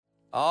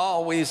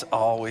Always,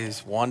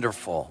 always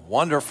wonderful.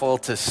 Wonderful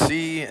to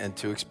see and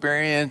to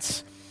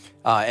experience.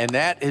 And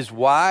that is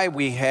why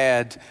we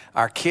had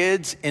our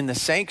kids in the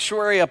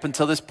sanctuary up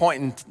until this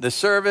point in the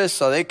service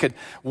so they could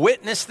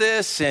witness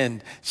this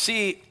and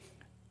see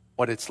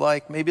what it's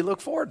like, maybe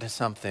look forward to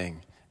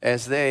something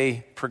as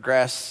they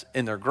progress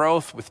in their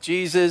growth with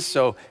Jesus.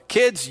 So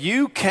kids,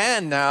 you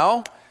can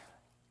now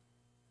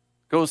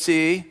go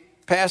see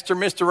Pastor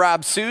Mr.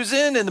 Rob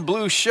Susan in the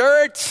blue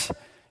shirt.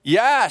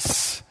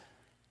 Yes.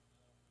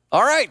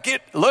 All right,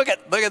 look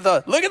at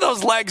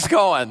those legs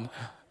going.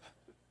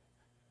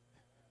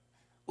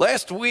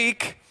 Last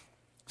week,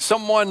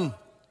 someone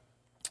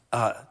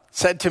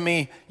said to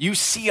me, "You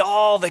see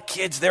all the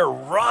kids, they're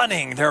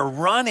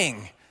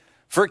running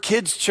for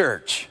kids'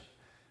 church.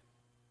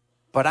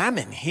 But I'm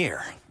in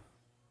here.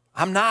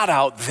 I'm not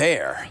out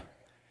there."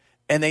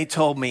 And they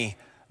told me,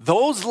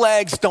 those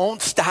legs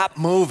don't stop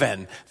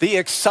moving. The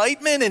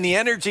excitement and the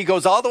energy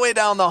goes all the way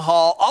down the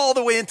hall, all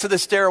the way into the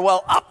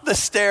stairwell, up the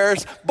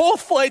stairs, both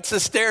flights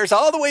of stairs,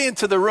 all the way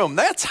into the room.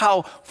 That's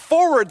how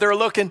forward they're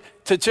looking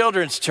to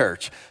children's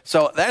church.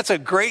 So that's a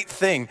great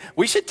thing.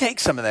 We should take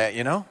some of that,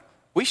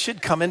 We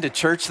should come into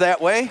church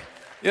that way.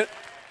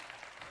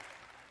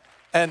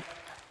 And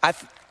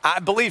I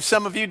believe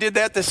some of you did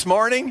that this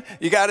morning.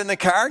 You got in the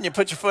car and you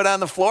put your foot on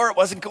the floor. It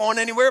wasn't going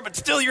anywhere, but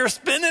still you're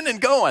spinning and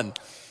going.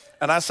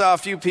 And I saw a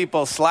few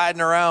people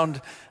sliding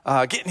around,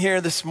 getting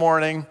here this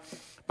morning.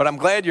 But I'm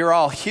glad you're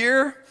all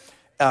here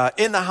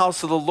in the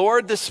house of the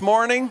Lord this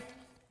morning.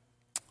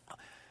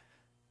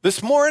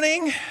 This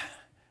morning,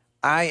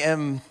 I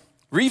am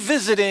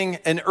revisiting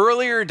an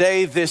earlier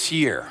day this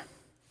year.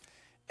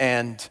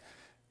 And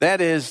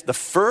that is the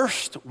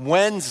first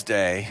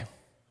Wednesday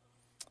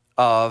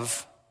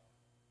of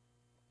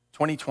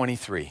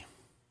 2023.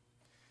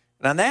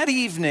 And on that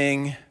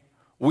evening,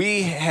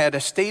 we had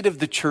a State of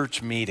the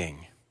Church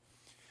meeting.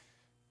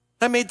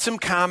 I made some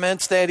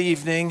comments that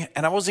evening,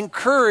 and I was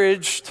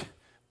encouraged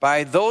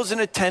by those in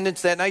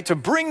attendance that night to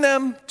bring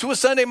them to a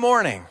Sunday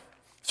morning.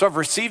 So I've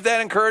received that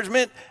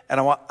encouragement,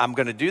 and I'm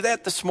going to do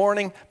that this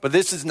morning. But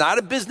this is not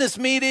a business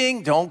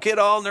meeting. Don't get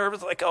all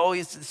nervous like,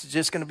 this is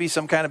just going to be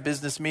some kind of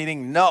business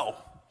meeting. No,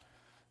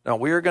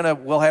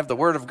 we'll have the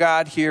Word of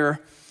God here,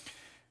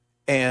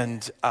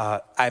 and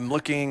I'm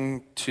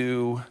looking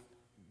to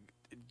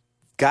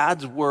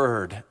God's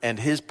Word and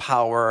His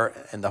power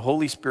and the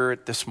Holy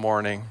Spirit this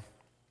morning.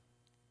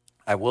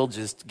 I will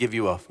just give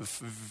you a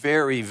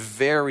very,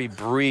 very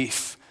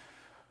brief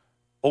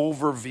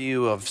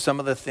overview of some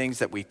of the things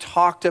that we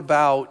talked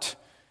about.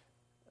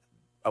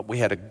 We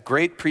had a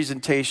great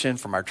presentation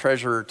from our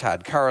treasurer,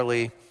 Todd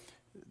Carley.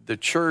 The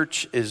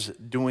church is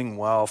doing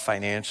well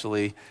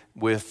financially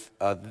with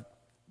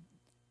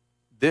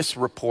this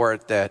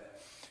report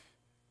that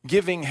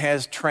giving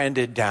has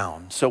trended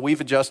down. So we've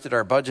adjusted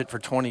our budget for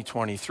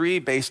 2023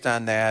 based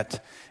on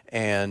that.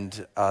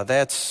 And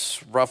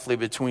that's roughly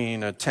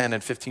between a 10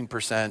 and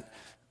 15%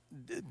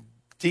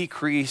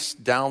 decrease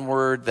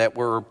downward that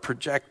we're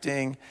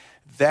projecting.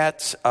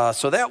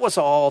 So that was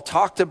all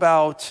talked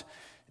about.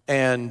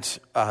 And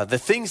the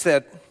things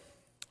that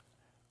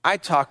I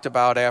talked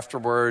about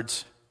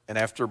afterwards, and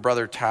after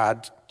Brother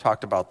Todd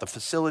talked about the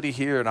facility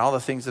here and all the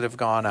things that have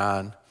gone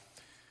on,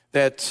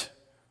 that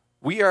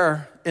we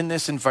are in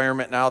this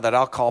environment now that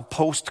I'll call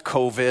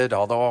post-COVID,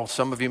 although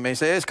some of you may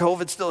say, is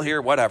COVID still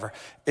here? Whatever.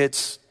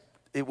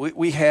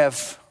 We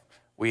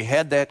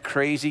had that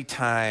crazy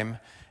time,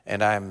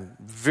 and I'm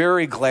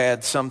very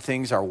glad some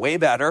things are way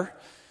better,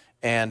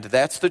 and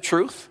that's the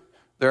truth.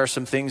 There are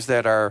some things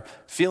that are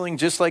feeling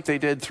just like they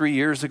did 3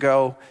 years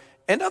ago,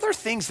 and other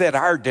things that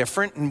are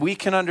different, and we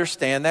can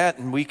understand that,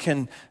 and we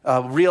can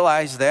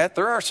realize that.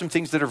 There are some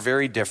things that are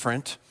very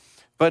different.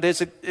 But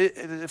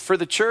for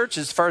the church,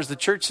 as far as the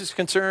church is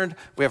concerned,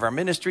 we have our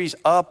ministries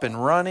up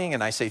and running,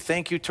 and I say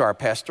thank you to our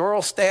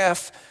pastoral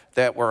staff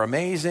that were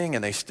amazing,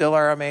 and they still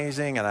are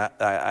amazing, and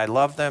I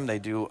love them. They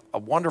do a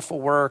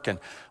wonderful work, and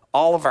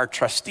all of our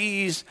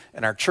trustees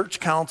and our church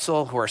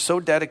council who are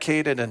so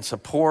dedicated and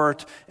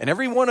support, and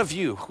every one of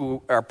you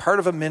who are part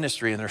of a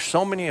ministry, and there's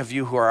so many of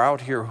you who are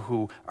out here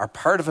who are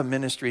part of a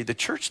ministry. The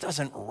church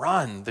doesn't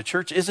run. The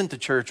church isn't the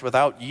church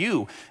without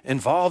you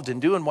involved in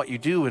doing what you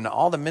do in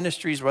all the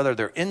ministries, whether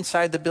they're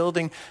inside the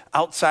building,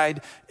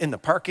 outside in the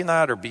parking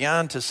lot, or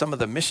beyond to some of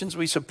the missions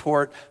we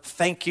support.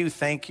 Thank you,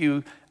 thank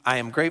you. I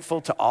am grateful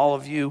to all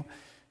of you.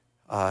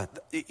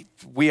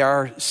 We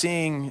are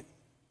seeing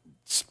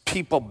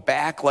people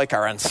back like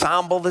our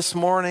ensemble this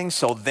morning,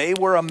 so they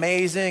were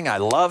amazing. I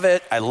love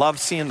it. I love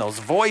seeing those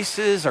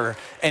voices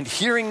and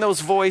hearing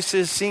those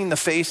voices, seeing the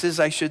faces,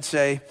 I should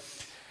say.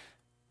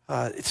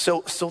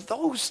 So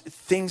those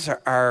things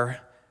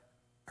are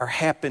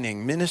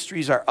happening.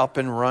 Ministries are up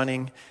and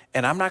running,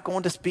 and I'm not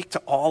going to speak to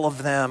all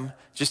of them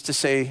just to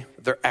say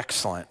they're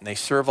excellent, and they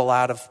serve a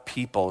lot of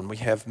people, and we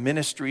have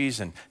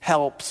ministries and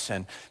helps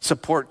and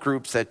support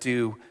groups that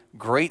do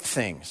great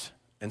things,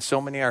 and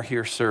so many are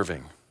here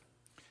serving.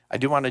 I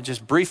do want to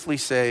just briefly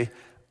say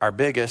our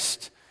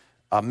biggest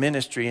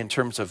ministry in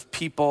terms of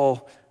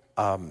people,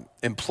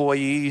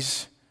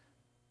 employees,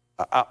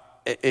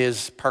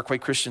 is Parkway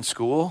Christian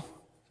School.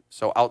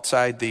 So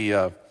outside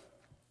the,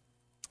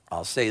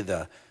 I'll say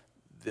the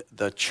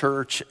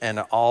church and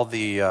all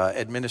the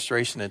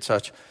administration and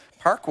such,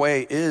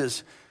 Parkway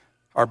is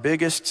our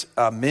biggest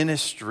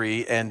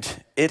ministry,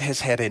 and it has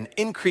had an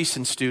increase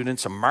in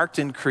students, a marked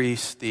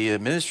increase. The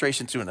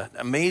administration's doing an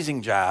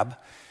amazing job,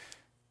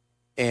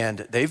 and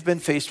they've been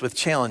faced with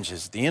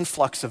challenges, the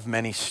influx of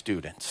many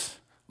students.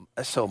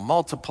 So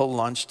multiple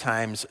lunch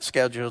times,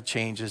 schedule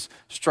changes,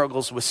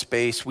 struggles with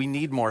space. We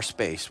need more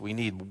space. We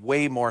need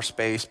way more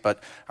space,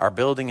 but our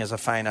building is a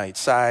finite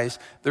size.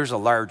 There's a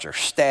larger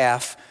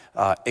staff.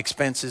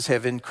 Expenses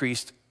have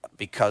increased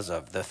because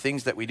of the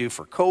things that we do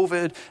for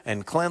COVID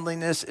and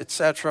cleanliness,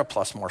 etc.,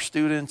 plus more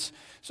students.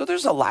 So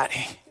there's a lot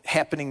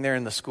happening there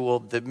in the school.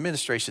 The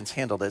administration's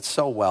handled it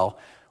so well.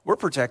 We're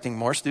projecting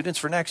more students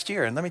for next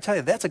year. And let me tell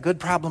you, that's a good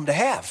problem to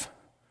have.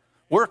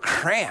 We're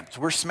cramped.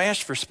 We're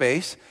smashed for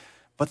space.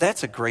 But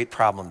that's a great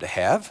problem to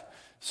have.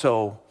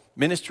 So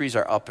ministries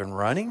are up and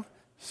running.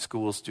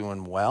 School's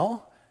doing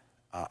well.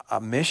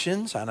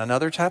 Missions, on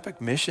another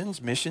topic,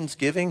 missions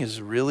giving is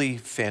really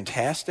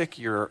fantastic.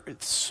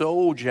 It's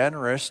so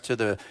generous to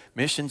the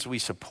missions we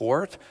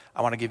support.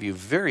 I want to give you a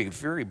very,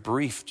 very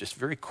brief, just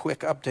very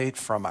quick update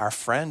from our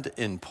friend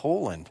in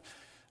Poland,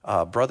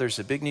 Brother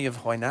Zbigniew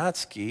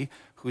Chojnacki,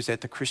 who's at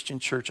the Christian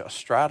Church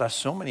Ostrada.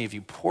 So many of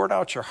you poured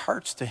out your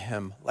hearts to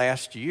him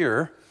last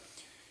year.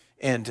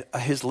 And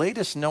his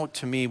latest note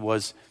to me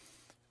was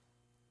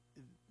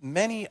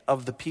many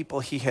of the people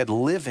he had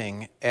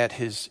living at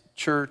his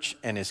church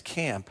and his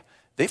camp,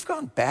 they've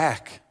gone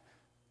back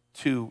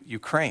to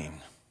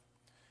Ukraine.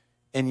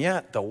 And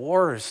yet the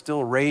war is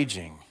still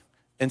raging.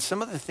 And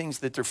some of the things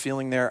that they're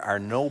feeling there are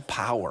no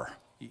power.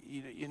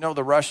 You know,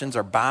 the Russians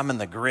are bombing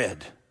the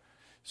grid.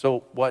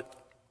 So what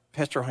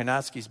Pastor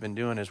Chojnacki's been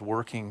doing is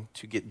working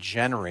to get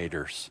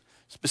generators,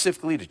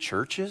 specifically to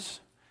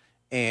churches.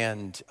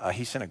 And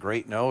he sent a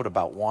great note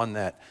about one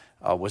that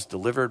was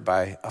delivered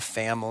by a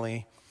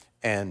family,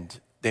 and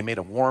they made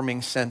a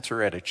warming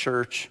center at a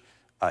church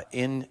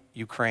in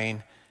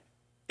Ukraine.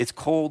 It's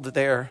cold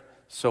there,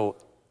 so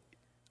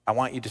I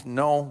want you to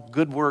know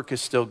good work is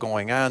still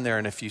going on there,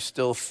 and if you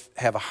still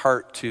have a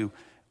heart to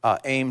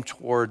aim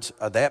towards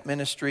that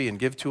ministry and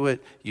give to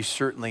it, you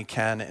certainly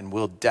can, and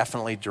we'll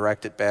definitely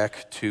direct it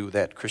back to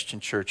that Christian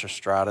Church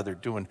Ostrada. They're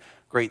doing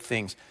great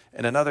things.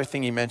 And another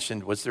thing he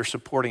mentioned was they're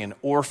supporting an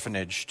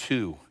orphanage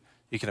too.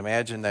 You can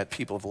imagine that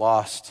people have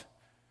lost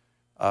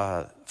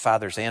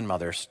fathers and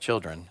mothers,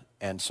 children,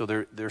 and so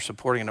they're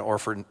supporting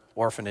an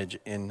orphanage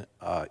in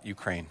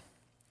Ukraine.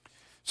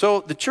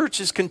 So the church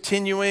is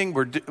continuing.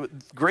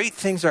 Great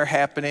things are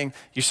happening.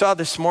 You saw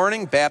this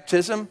morning,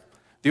 baptism.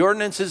 The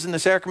ordinances and the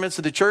sacraments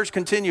of the church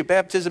continue.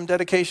 Baptism,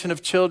 dedication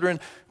of children,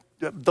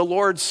 the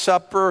Lord's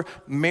Supper,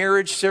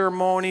 marriage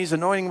ceremonies,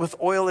 anointing with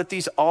oil at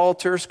these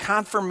altars,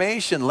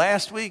 confirmation.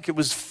 Last week, it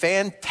was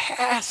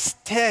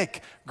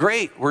fantastic.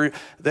 Great.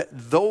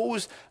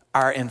 Those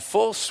are in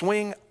full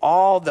swing,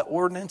 all the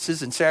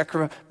ordinances and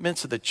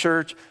sacraments of the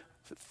church.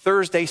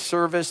 Thursday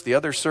service, the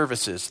other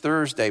services.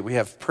 Thursday, we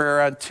have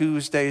prayer on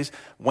Tuesdays.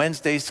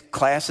 Wednesdays,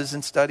 classes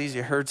and studies.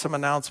 You heard some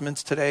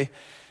announcements today.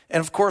 And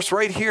of course,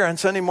 right here on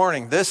Sunday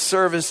morning, this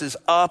service is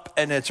up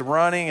and it's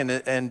running,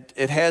 and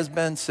it has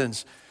been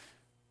since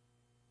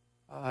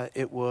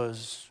it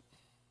was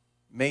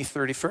May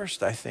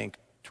 31st, I think,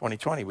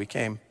 2020. We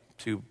came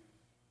to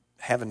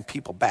having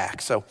people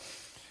back. So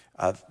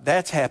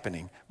that's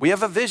happening. We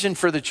have a vision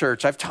for the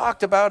church. I've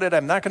talked about it.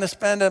 I'm not going to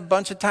spend a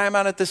bunch of time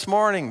on it this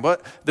morning.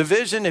 But the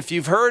vision, if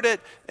you've heard it,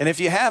 and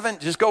if you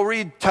haven't, just go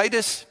read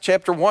Titus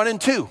chapter 1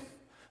 and 2.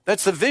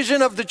 That's the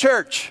vision of the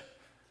church.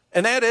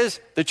 And that is,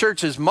 the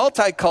church is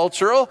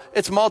multicultural.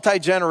 It's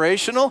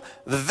multi-generational.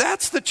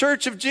 That's the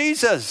church of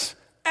Jesus.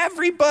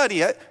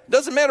 Everybody. It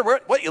doesn't matter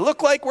what you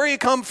look like, where you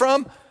come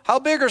from, how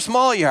big or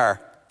small you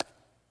are.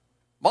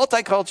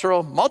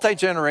 Multicultural,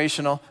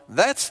 multi-generational.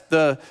 That's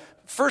the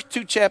first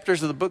two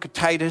chapters of the book of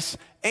Titus.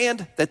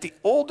 And that the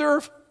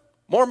older,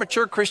 more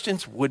mature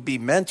Christians would be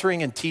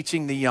mentoring and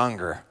teaching the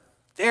younger.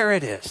 There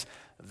it is.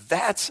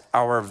 That's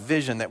our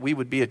vision, that we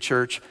would be a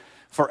church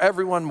for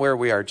everyone where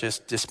we are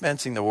just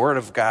dispensing the word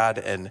of God,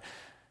 and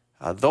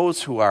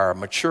those who are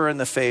mature in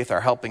the faith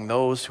are helping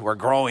those who are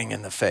growing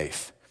in the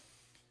faith.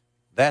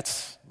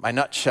 That's my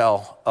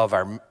nutshell of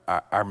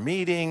our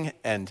meeting,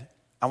 and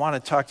I want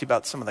to talk to you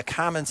about some of the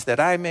comments that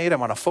I made. I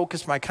want to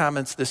focus my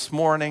comments this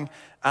morning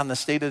on the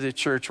state of the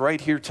church right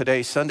here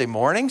today, Sunday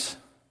mornings.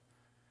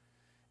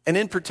 And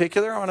in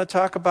particular, I want to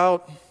talk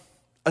about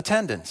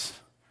attendance,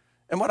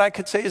 and what I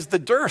could say is the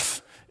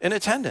dearth in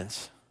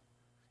attendance.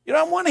 You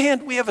know, on one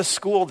hand, we have a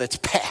school that's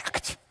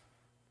packed.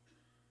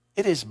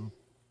 It's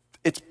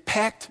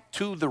packed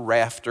to the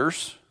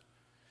rafters.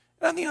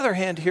 And on the other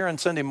hand, here on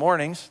Sunday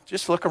mornings,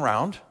 just look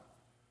around.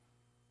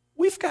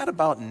 We've got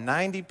about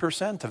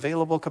 90%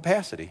 available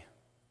capacity.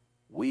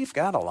 We've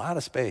got a lot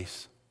of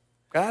space.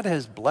 God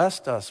has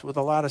blessed us with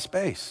a lot of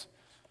space.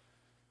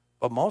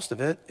 But most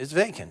of it is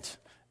vacant.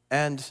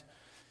 And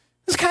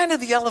it's kind of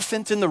the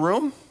elephant in the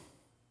room.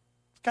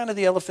 It's kind of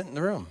the elephant in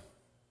the room.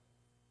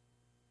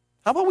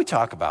 How about we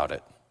talk about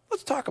it?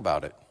 Let's talk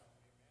about it.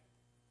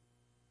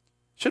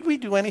 Should we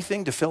do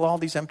anything to fill all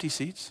these empty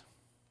seats?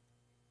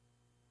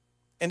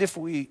 And if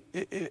we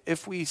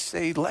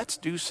say, let's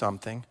do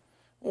something,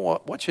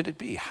 what should it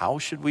be? How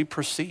should we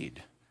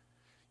proceed?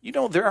 You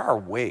know, there are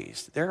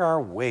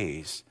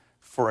ways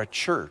for a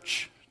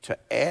church to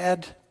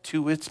add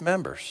to its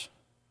members.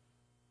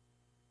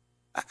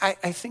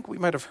 I think we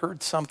might have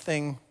heard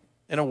something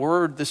in a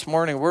word this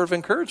morning, a word of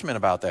encouragement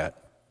about that.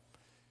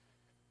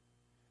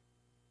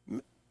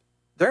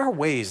 There are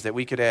ways that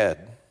we could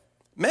add.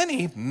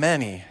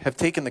 Many have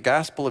taken the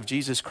gospel of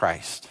Jesus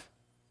Christ,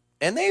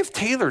 and they've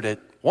tailored it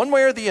one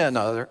way or the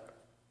other,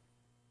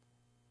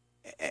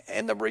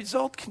 and the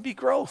result can be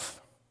growth.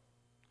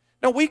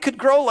 Now, we could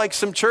grow like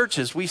some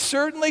churches. We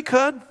certainly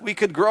could. We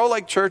could grow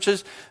like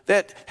churches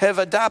that have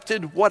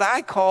adopted what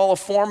I call a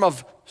form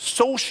of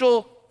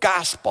social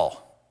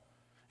gospel.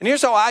 And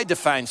here's how I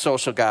define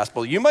social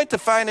gospel. You might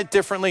define it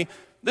differently.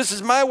 This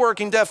is my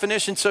working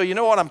definition, so you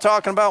know what I'm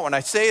talking about when I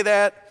say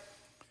that.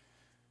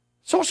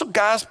 Social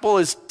gospel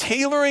is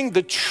tailoring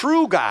the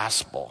true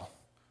gospel.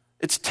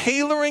 It's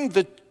tailoring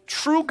the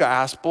true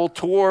gospel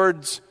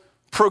towards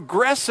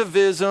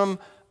progressivism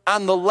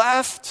on the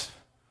left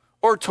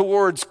or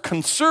towards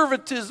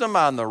conservatism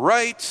on the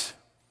right.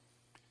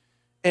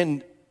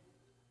 And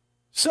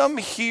someone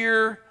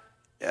here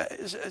in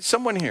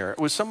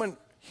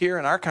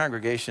our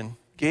congregation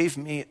gave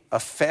me a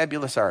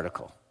fabulous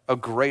article, a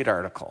great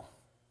article.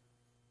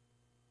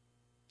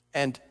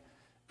 And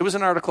it was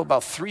an article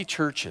about 3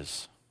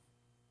 churches.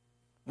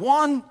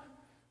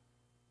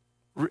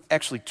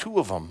 Actually 2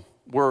 of them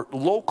were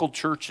local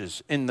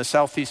churches in the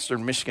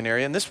southeastern Michigan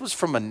area. And this was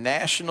from a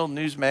national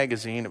news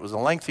magazine. It was a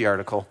lengthy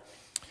article.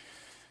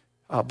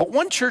 But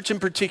one church in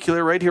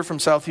particular, right here from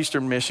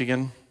southeastern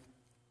Michigan,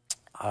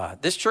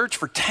 this church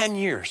for 10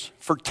 years,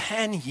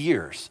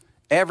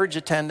 average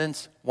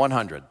attendance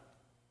 100.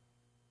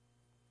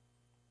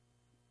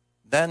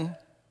 Then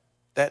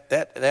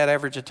that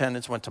average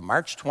attendance went to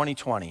March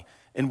 2020.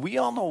 And we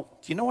all know,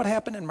 do you know what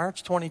happened in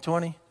March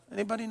 2020?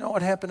 Anybody know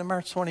what happened in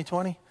March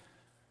 2020?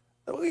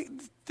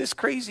 This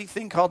crazy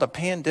thing called a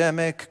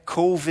pandemic,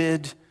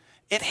 COVID,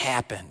 it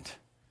happened.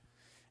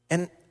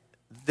 And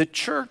the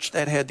church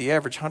that had the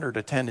average 100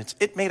 attendance,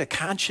 it made a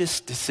conscious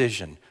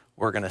decision.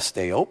 We're going to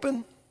stay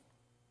open,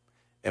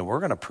 and we're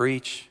going to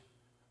preach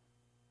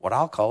what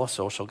I'll call a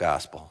social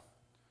gospel.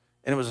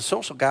 And it was a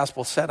social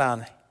gospel set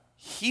on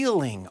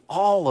healing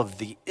all of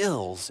the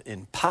ills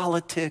in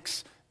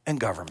politics and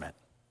government.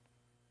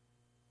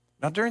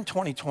 Now, during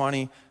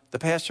 2020, the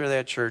pastor of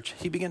that church,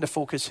 he began to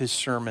focus his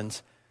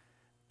sermons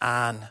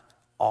on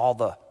all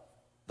the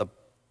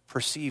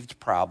perceived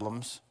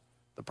problems,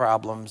 the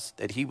problems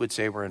that he would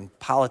say were in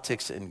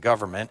politics and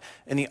government.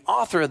 And the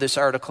author of this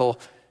article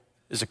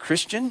is a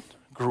Christian,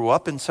 grew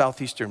up in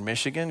southeastern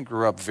Michigan,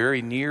 grew up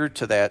very near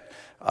to that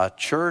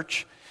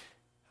church,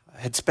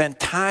 had spent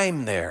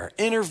time there,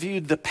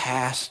 interviewed the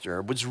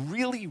pastor, was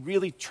really,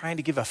 really trying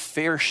to give a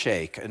fair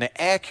shake, an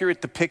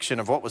accurate depiction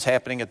of what was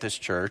happening at this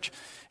church.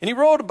 And he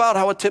wrote about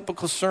how a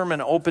typical sermon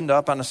opened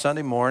up on a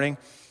Sunday morning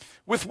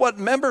with what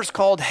members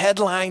called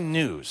headline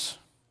news.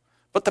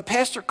 But the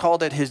pastor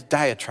called it his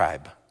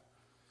diatribe.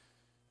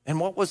 And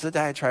what was the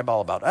diatribe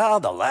all about? Oh,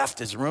 the left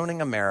is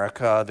ruining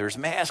America. There's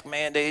mask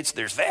mandates.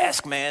 There's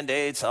vax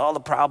mandates. All the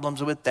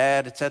problems with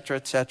that, et cetera,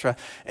 et cetera.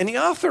 And the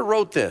author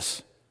wrote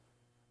this.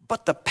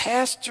 But the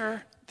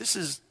pastor, this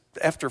is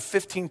after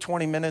 15,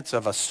 20 minutes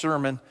of a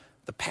sermon,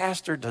 the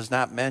pastor does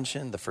not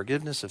mention the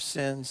forgiveness of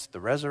sins, the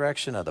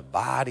resurrection of the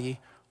body,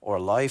 or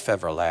life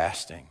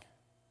everlasting.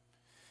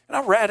 And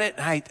I read it,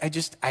 and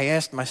I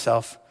asked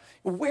myself,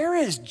 where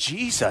is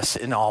Jesus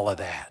in all of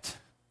that?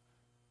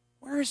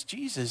 Where is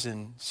Jesus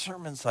in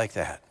sermons like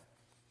that?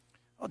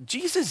 Well,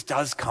 Jesus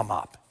does come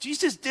up.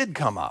 Jesus did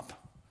come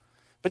up.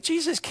 But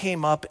Jesus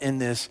came up in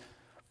this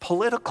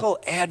political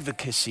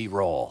advocacy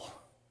role.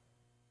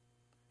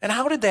 And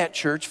how did that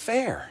church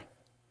fare?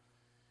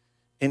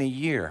 In a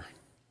year,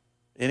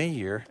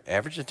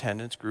 average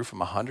attendance grew from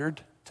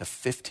 100 to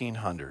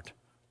 1,500.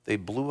 They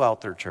blew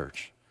out their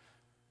church.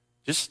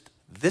 Just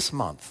this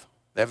month,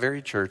 that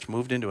very church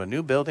moved into a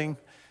new building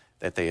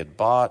that they had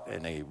bought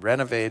and they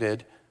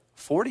renovated,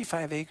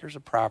 45 acres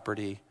of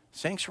property,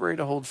 sanctuary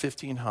to hold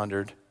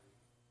 1,500.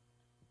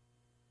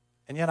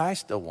 And yet I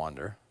still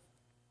wonder,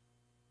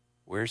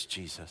 where's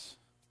Jesus?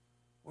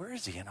 Where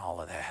is he in all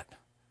of that?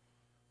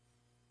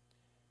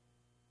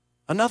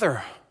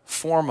 Another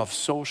form of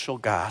social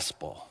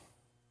gospel.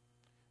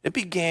 It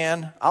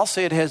began, I'll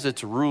say it has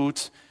its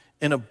roots,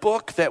 in a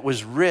book that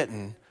was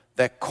written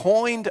that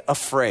coined a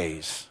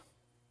phrase.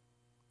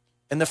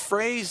 And the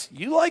phrase,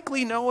 you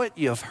likely know it,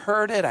 you've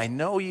heard it, I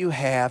know you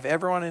have.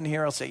 Everyone in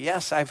here will say,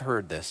 yes, I've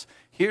heard this.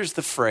 Here's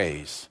the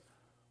phrase,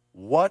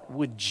 what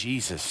would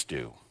Jesus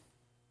do?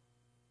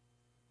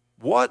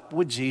 What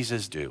would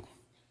Jesus do?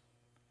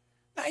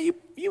 Now, you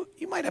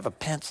might have a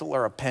pencil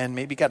or a pen,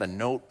 maybe got a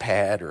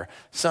notepad or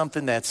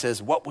something that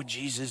says, what would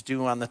Jesus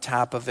do on the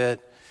top of it?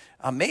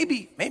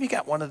 Maybe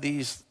got one of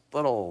these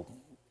little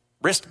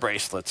wrist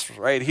bracelets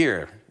right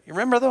here. You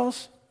remember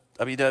those?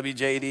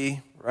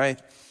 WWJD, right?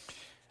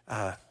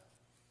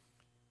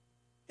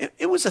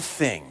 It was a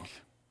thing.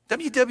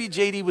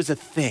 WWJD was a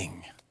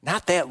thing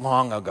not that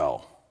long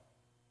ago.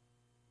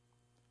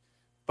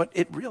 But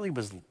it really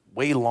was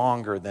way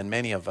longer than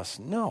many of us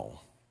know.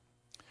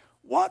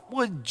 What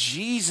would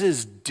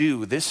Jesus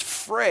do? This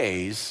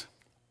phrase,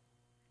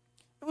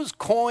 it was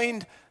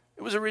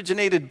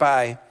originated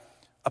by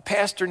a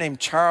pastor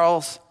named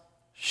Charles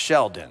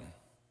Sheldon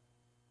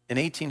in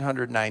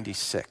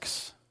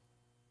 1896.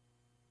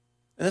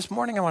 And this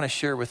morning I want to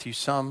share with you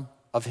some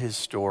of his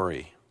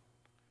story.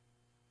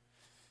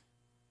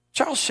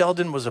 Charles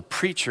Sheldon was a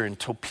preacher in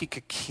Topeka,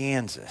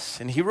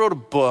 Kansas, and he wrote a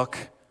book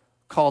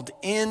called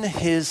In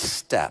His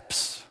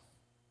Steps.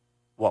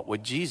 What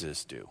would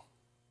Jesus do?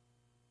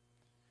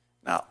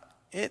 Now,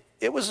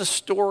 it was a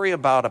story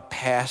about a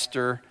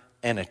pastor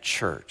and a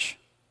church.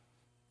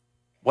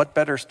 What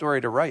better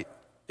story to write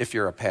if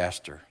you're a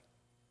pastor?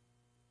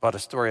 But a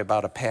story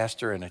about a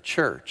pastor and a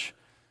church.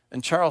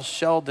 And Charles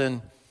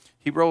Sheldon,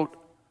 he wrote,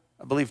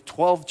 I believe,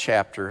 12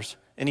 chapters,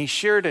 and he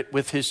shared it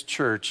with his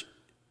church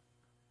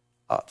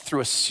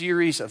through a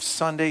series of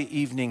Sunday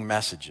evening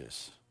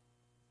messages.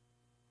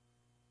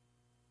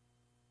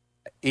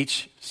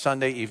 Each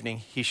Sunday evening,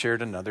 he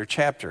shared another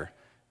chapter.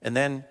 And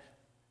then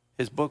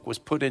his book was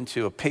put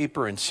into a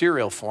paper and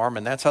serial form,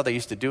 and that's how they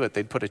used to do it.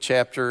 They'd put a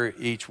chapter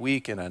each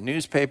week in a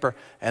newspaper,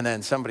 and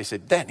then somebody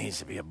said, that needs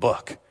to be a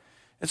book.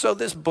 And so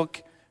this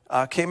book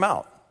came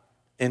out,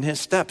 In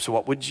His Steps.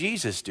 What would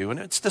Jesus do? And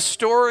it's the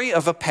story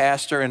of a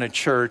pastor in a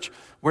church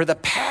where the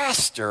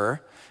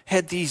pastor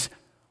had these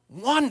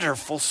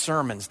wonderful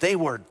sermons. They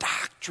were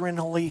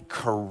doctrinally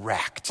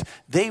correct.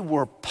 They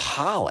were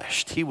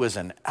polished. He was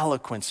an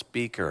eloquent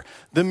speaker.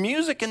 The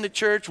music in the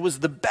church was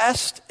the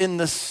best in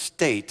the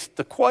state.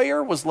 The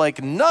choir was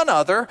like none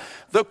other.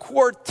 The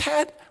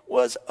quartet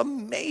was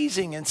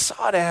amazing and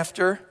sought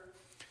after.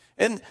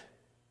 And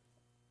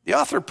the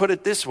author put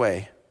it this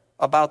way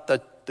about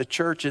the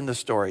church in the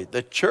story.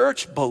 The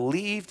church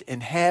believed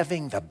in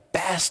having the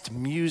best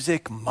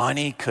music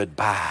money could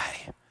buy.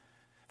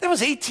 That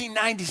was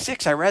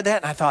 1896. I read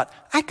that and I thought,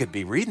 I could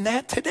be reading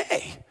that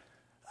today.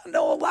 I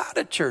know a lot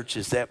of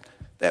churches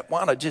that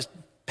want to just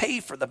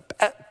pay for the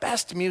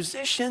best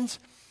musicians.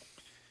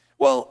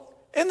 Well,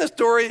 in the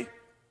story,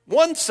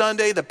 one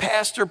Sunday the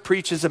pastor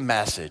preaches a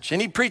message, and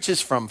he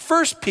preaches from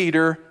 1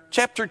 Peter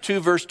chapter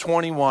 2, verse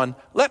 21.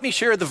 Let me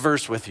share the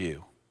verse with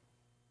you.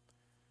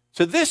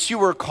 To this you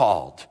were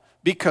called,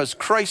 because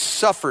Christ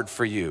suffered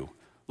for you,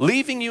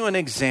 leaving you an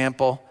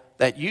example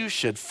that you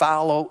should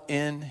follow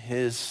in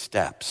his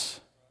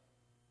steps.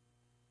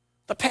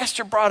 The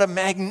pastor brought a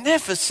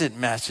magnificent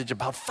message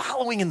about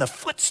following in the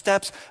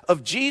footsteps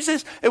of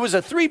Jesus. It was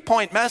a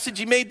 3-point message.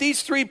 He made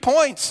these 3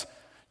 points.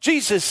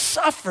 Jesus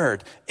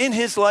suffered in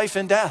his life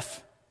and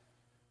death.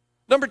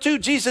 Number 2,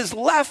 Jesus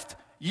left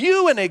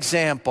you an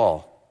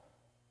example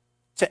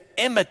to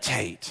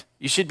imitate.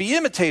 You should be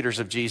imitators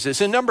of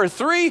Jesus. And number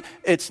 3,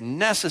 it's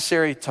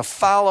necessary to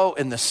follow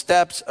in the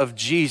steps of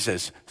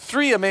Jesus.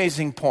 3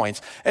 amazing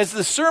points. As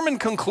the sermon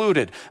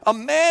concluded, a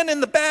man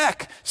in the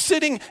back,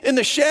 sitting in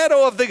the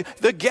shadow of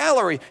the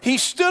gallery, he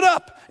stood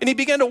up and he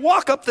began to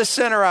walk up the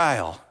center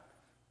aisle.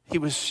 He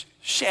was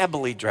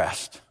shabbily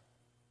dressed,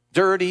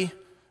 dirty,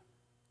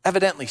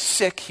 evidently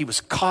sick. He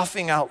was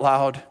coughing out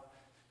loud,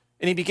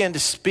 and he began to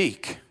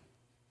speak.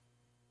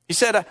 He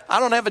said, I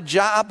don't have a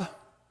job,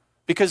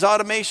 because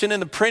automation in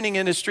the printing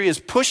industry has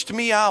pushed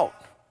me out.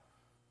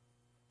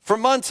 For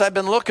months, I've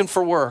been looking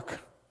for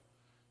work.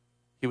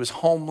 He was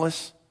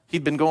homeless.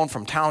 He'd been going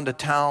from town to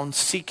town,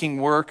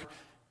 seeking work,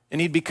 and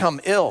he'd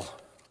become ill.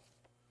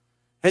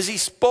 As he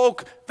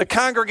spoke, the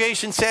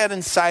congregation sat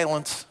in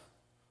silence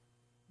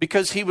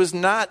because he was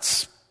not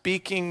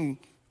speaking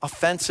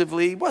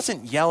offensively. He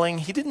wasn't yelling.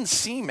 He didn't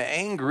seem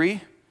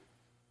angry.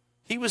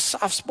 He was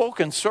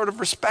soft-spoken, sort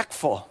of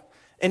respectful.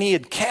 And he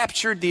had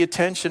captured the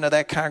attention of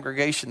that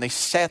congregation. They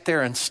sat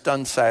there in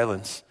stunned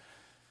silence.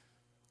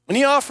 And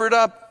he offered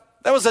up,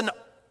 that was an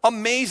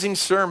amazing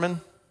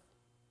sermon,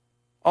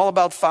 all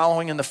about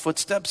following in the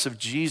footsteps of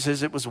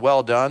Jesus. It was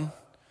well done.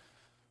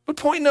 But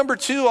point number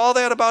 2, all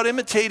that about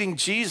imitating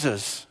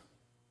Jesus,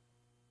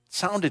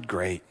 sounded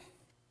great.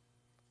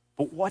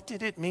 But what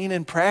did it mean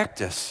in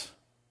practice?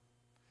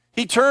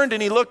 He turned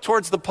and he looked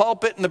towards the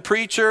pulpit and the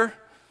preacher,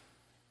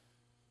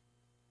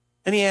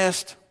 and he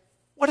asked,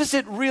 what does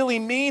it really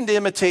mean to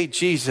imitate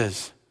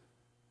Jesus?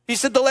 He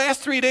said, the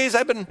last 3 days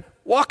I've been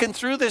walking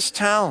through this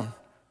town,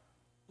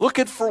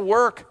 looking for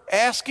work,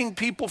 asking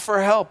people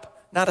for help.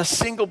 Not a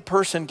single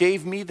person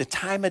gave me the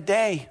time of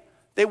day.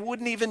 They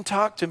wouldn't even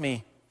talk to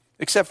me,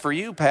 except for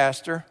you,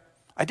 Pastor.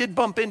 I did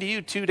bump into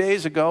you 2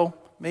 days ago.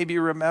 Maybe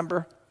you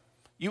remember.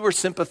 You were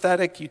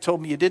sympathetic. You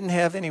told me you didn't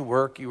have any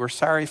work. You were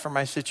sorry for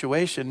my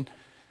situation,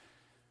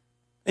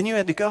 and you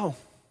had to go.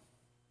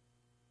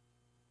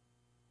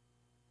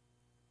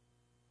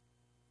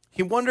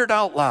 He wondered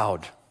out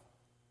loud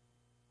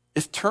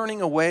if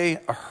turning away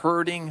a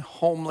hurting,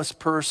 homeless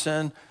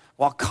person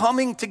while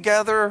coming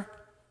together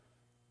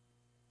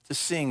to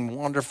sing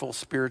wonderful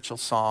spiritual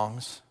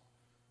songs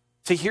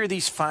to hear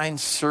these fine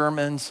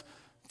sermons,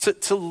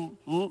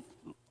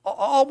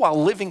 all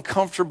while living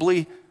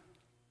comfortably.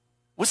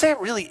 Was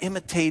that really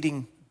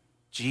imitating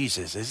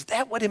Jesus? Is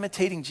that what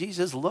imitating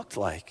Jesus looked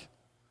like?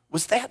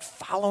 Was that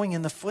following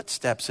in the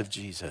footsteps of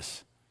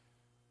Jesus?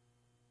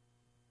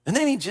 And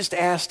then he just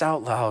asked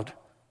out loud,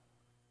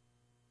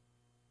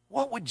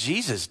 what would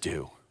Jesus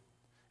do?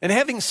 And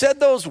having said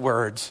those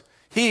words,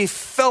 he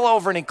fell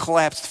over and he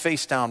collapsed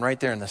face down right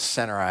there in the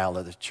center aisle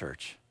of the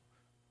church.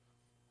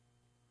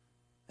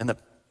 And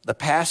the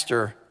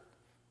pastor,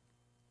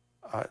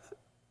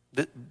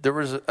 there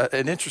was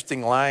an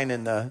interesting line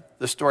in the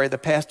story. The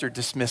pastor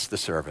dismissed the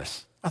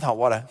service. I thought,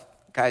 what a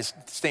guy's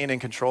staying in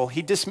control.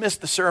 He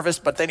dismissed the service,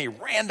 but then he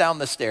ran down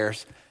the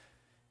stairs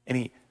and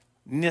he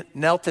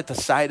knelt at the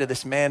side of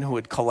this man who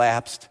had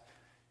collapsed.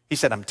 He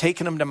said, I'm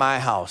taking him to my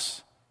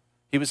house.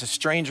 He was a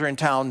stranger in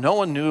town. No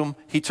one knew him.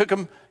 He took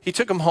him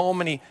home,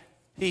 and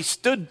he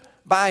stood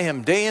by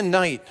him day and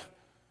night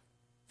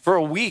for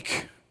a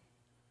week.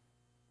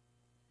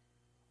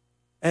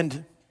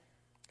 And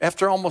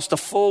after almost a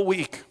full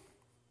week,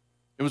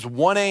 it was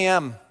 1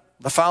 a.m.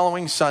 the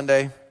following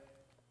Sunday.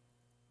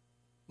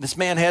 This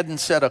man hadn't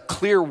said a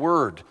clear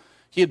word.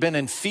 He had been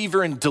in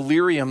fever and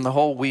delirium the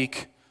whole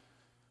week.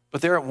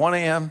 But there at 1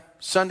 a.m.,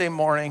 Sunday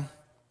morning,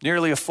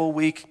 nearly a full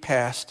week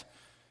passed,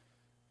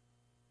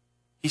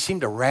 he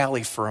seemed to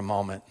rally for a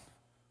moment.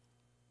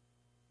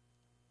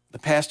 The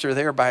pastor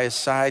there by his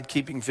side,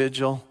 keeping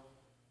vigil,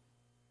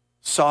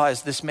 saw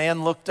as this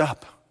man looked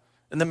up,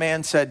 and the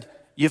man said,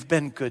 you've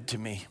been good to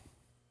me.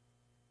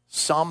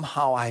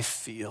 Somehow I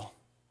feel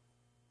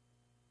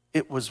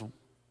it was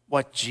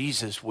what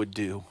Jesus would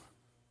do.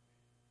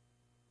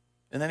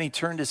 And then he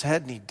turned his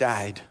head and he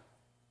died.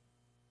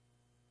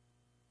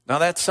 Now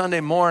that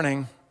Sunday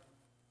morning,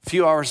 a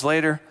few hours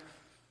later,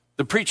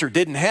 the preacher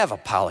didn't have a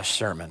polished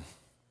sermon.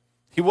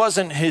 He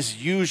wasn't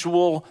his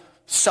usual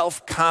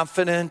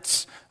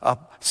self-confidence,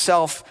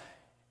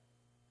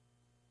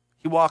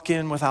 He walked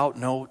in without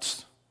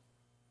notes.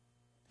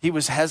 He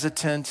was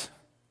hesitant.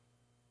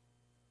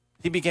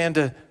 He began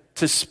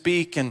to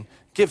speak and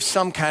give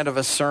some kind of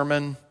a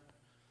sermon.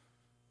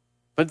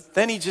 But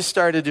then he just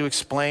started to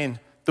explain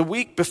the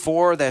week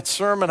before that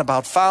sermon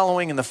about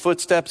following in the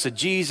footsteps of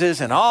Jesus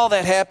and all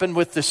that happened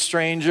with the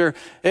stranger.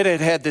 It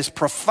had had this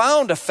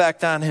profound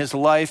effect on his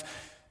life,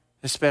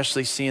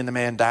 especially seeing the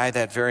man die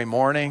that very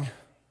morning.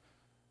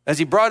 As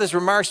he brought his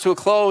remarks to a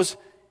close,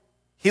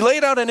 he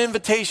laid out an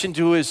invitation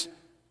to his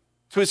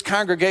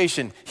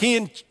congregation.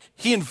 He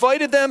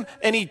invited them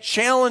and he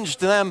challenged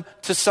them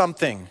to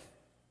something.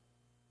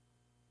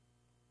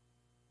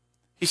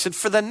 He said,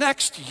 for the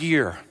next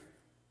year,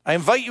 I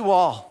invite you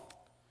all,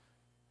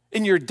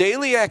 in your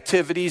daily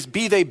activities,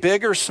 be they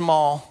big or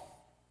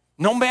small,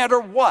 no matter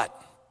what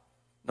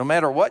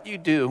you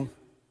do,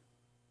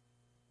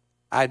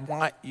 I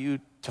want you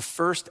to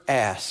first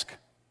ask,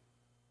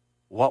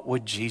 what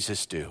would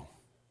Jesus do?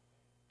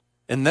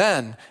 And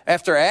then,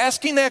 after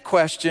asking that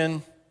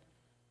question,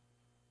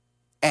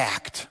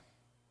 act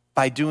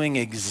by doing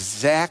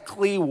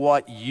exactly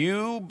what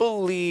you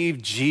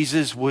believe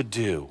Jesus would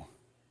do.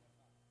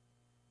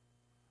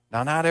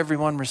 Now, not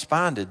everyone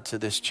responded to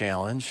this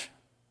challenge.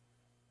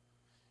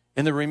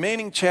 In the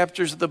remaining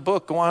chapters of the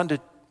book, go on to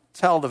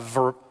tell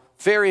the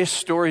various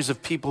stories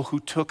of people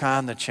who took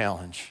on the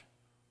challenge.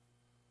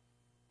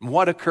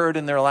 What occurred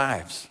in their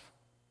lives?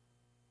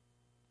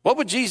 What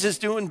would Jesus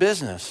do in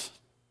business?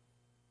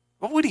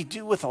 What would he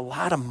do with a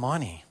lot of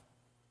money?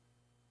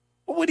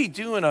 What would he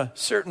do in a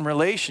certain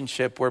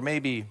relationship where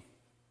maybe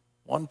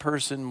one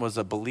person was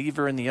a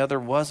believer and the other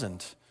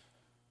wasn't?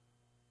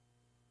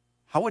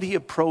 How would he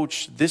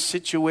approach this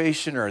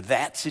situation or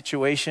that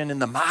situation in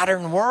the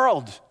modern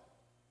world?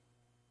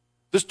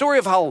 The story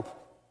of how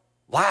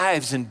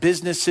lives and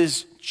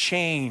businesses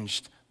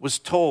changed was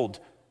told.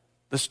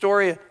 The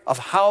story of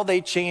how they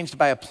changed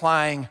by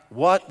applying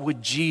what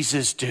would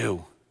Jesus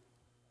do?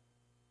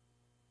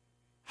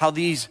 How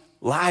these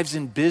lives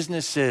and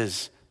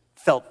businesses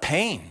felt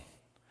pain.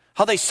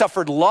 How they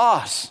suffered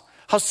loss.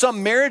 How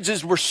some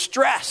marriages were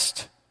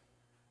stressed.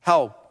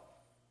 How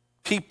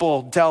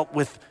people dealt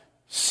with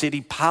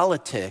city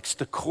politics,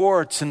 the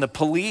courts, and the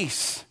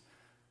police.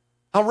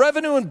 How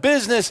revenue and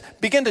business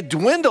began to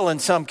dwindle in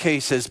some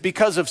cases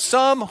because of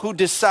some who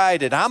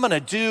decided, I'm going to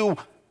do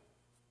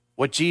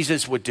what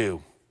Jesus would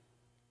do.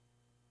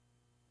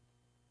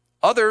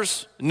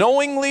 Others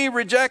knowingly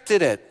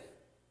rejected it.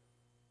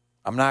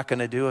 I'm not going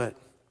to do it.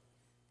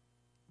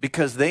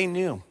 Because they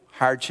knew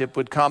hardship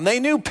would come. They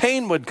knew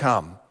pain would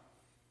come.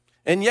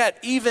 And yet,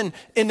 even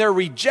in their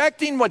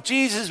rejecting what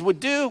Jesus would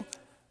do,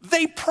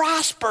 they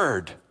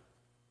prospered.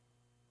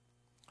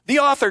 The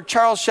author,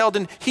 Charles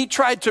Sheldon, he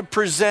tried to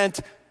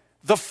present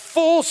the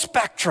full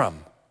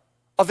spectrum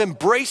of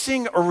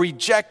embracing or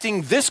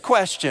rejecting this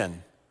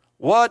question,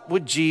 what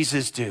would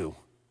Jesus do?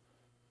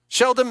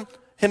 Sheldon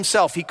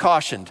himself, he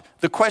cautioned,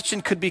 the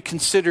question could be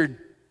considered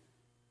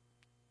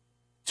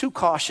too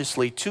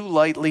cautiously, too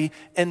lightly,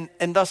 and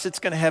thus it's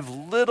going to have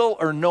little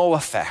or no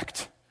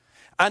effect.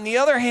 On the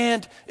other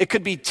hand, it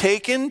could be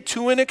taken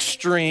to an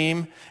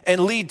extreme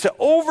and lead to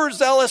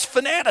overzealous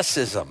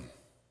fanaticism.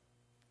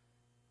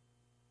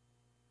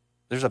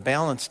 There's a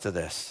balance to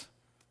this,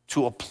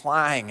 to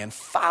applying and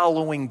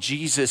following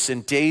Jesus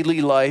in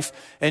daily life.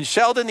 And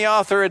Sheldon, the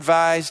author,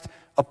 advised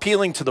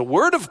appealing to the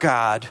Word of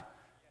God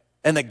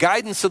and the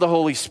guidance of the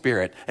Holy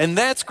Spirit. And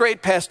that's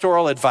great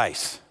pastoral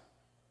advice.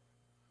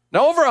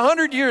 Now, over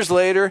 100 years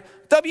later,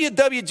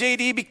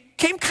 WWJD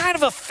became kind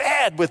of a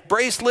fad with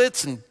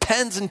bracelets and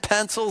pens and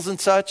pencils and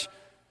such.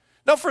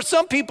 Now, for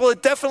some people,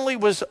 it definitely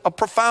was a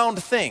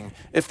profound thing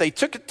if they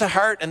took it to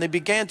heart and they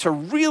began to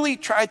really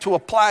try to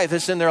apply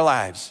this in their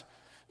lives.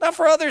 Now,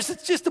 for others,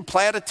 it's just a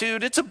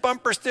platitude. It's a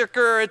bumper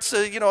sticker. It's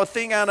a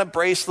thing on a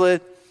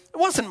bracelet. It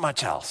wasn't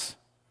much else.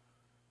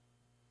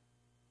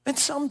 And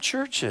some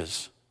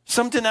churches,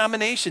 some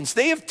denominations,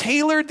 they have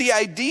tailored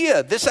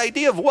this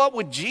idea of what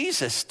would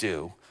Jesus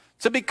do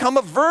to become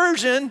a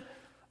version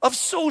of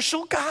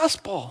social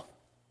gospel.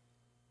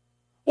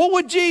 What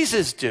would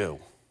Jesus do?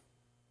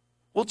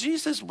 Well,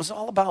 Jesus was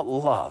all about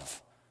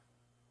love.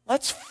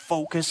 Let's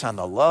focus on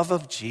the love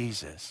of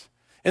Jesus.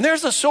 And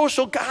there's a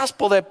social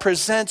gospel that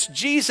presents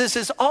Jesus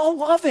as all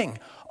loving.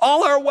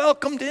 All are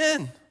welcomed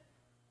in.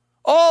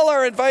 All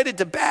are invited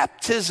to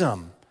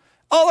baptism.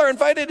 All are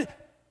invited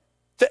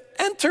to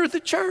enter the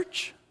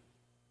church.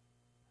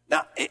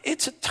 Now,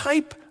 it's a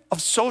type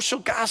of social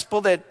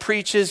gospel that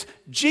preaches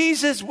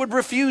Jesus would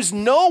refuse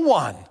no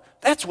one.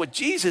 That's what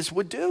Jesus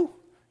would do.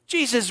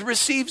 Jesus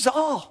receives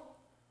all.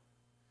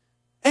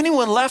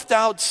 Anyone left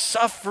out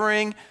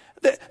suffering,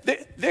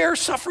 they're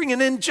suffering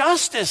an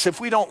injustice if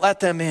we don't let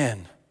them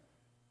in.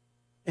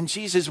 And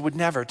Jesus would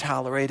never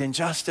tolerate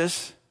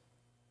injustice.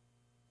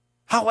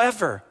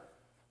 However,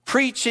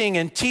 preaching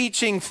and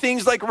teaching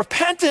things like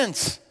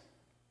repentance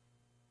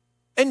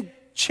and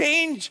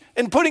change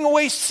and putting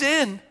away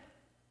sin,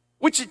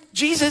 which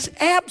Jesus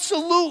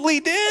absolutely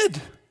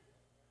did.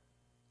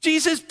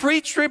 Jesus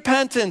preached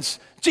repentance.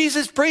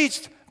 Jesus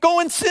preached, go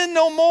and sin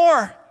no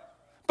more.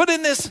 But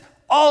in this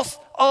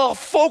all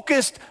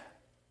focused,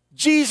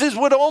 Jesus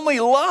would only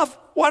love,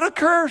 what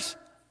occurs?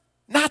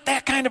 Not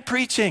that kind of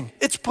preaching.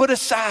 It's put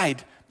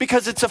aside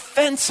because it's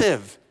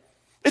offensive.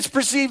 It's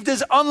perceived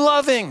as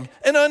unloving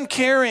and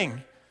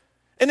uncaring.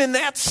 And in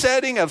that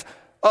setting of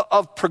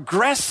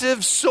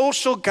progressive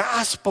social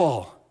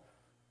gospel,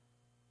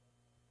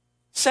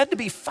 said to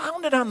be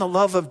founded on the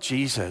love of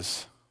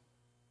Jesus,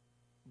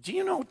 do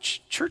you know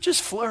churches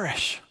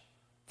flourish?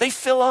 They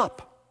fill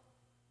up.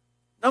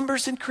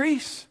 Numbers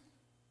increase.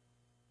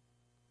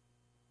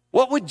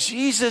 What would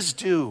Jesus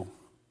do?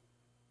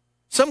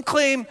 Some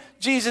claim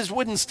Jesus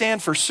wouldn't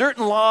stand for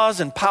certain laws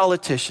and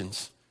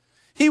politicians.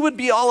 He would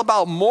be all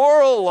about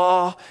moral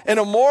law and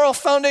a moral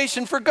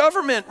foundation for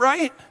government,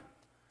 right?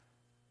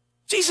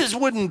 Jesus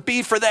wouldn't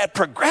be for that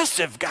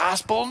progressive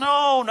gospel.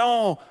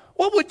 No.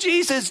 What would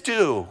Jesus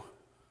do?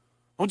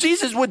 Well,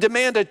 Jesus would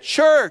demand a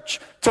church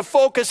to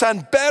focus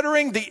on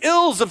bettering the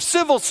ills of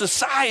civil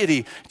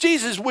society.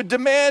 Jesus would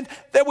demand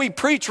that we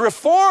preach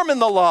reform in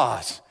the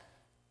laws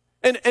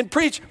and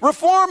preach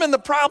reform in the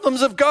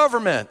problems of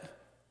government.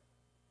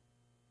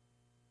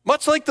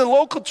 Much like the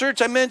local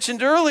church I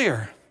mentioned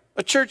earlier,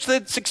 a church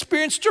that's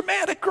experienced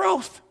dramatic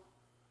growth.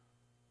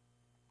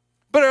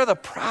 But are the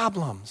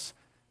problems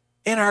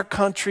in our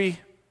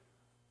country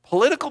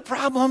political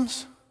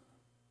problems?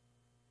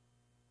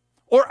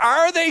 Or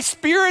are they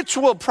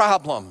spiritual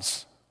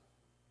problems?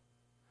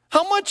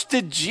 How much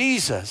did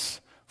Jesus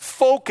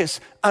focus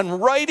on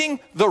righting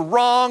the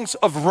wrongs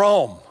of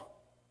Rome?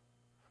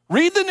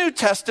 Read the New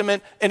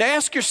Testament and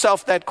ask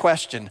yourself that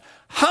question.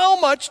 How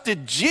much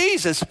did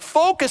Jesus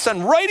focus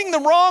on righting the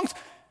wrongs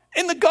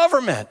in the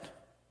government?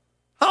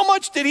 How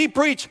much did he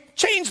preach?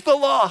 Change the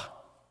law.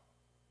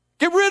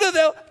 Get rid of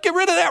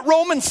that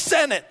Roman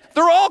Senate.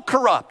 They're all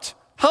corrupt.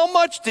 How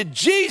much did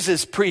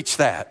Jesus preach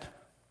that?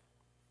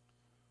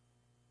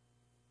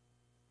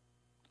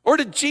 Or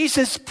did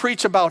Jesus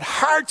preach about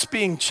hearts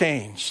being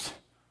changed?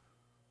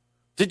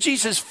 Did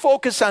Jesus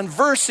focus on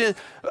reversing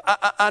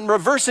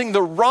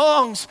the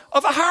wrongs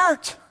of a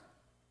heart?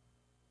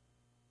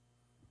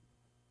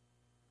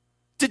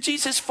 Did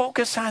Jesus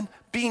focus on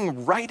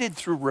being righted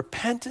through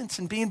repentance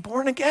and being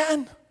born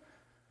again?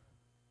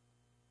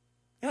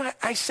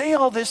 I say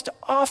all this to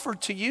offer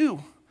to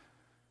you.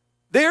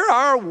 There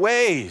are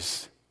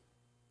ways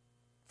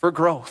for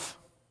growth.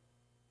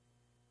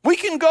 We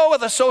can go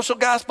with a social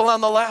gospel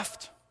on the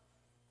left.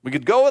 We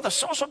could go with a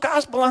social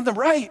gospel on the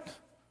right.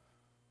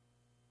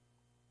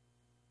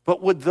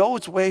 But would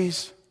those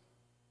ways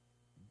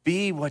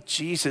be what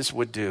Jesus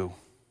would do?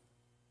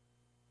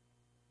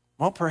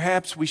 Well,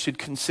 perhaps we should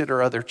consider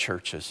other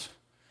churches.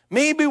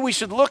 Maybe we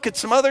should look at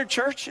some other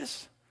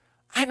churches.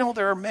 I know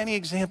there are many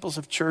examples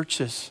of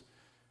churches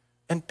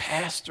and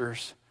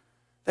pastors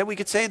that we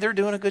could say they're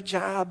doing a good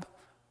job.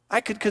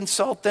 I could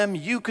consult them.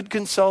 You could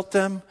consult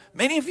them.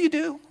 Many of you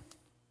do.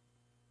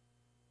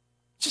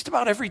 Just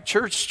about every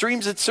church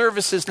streams its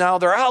services now.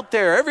 They're out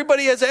there.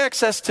 Everybody has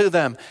access to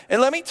them.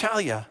 And let me tell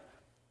you,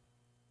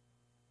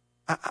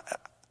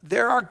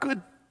 there are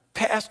good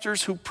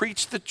pastors who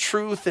preach the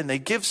truth and they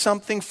give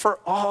something for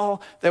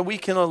all that we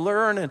can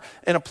learn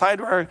and apply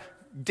to our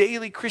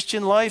daily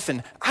Christian life.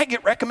 And I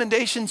get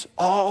recommendations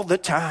all the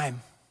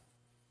time.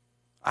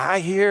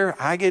 I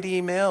get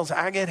emails,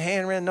 I get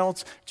handwritten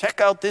notes. Check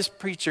out this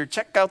preacher,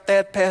 check out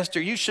that pastor.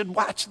 You should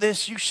watch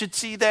this, you should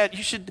see that,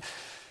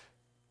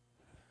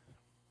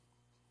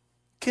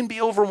 Can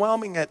be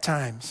overwhelming at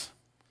times.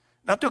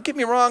 Now, don't get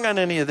me wrong on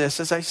any of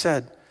this. As I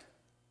said,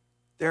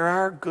 there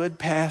are good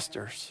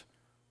pastors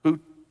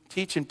who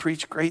teach and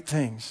preach great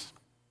things.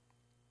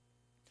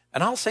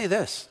 And I'll say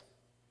this,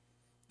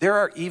 there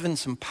are even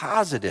some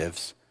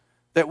positives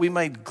that we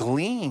might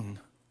glean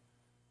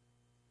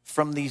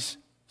from these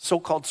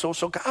so-called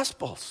social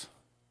gospels.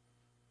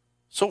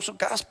 Social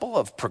gospel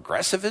of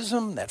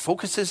progressivism that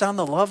focuses on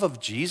the love of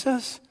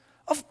Jesus.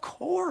 Of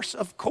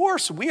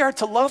course, we are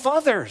to love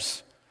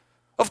others.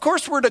 Of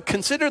course, we're to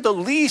consider the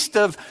least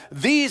of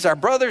these our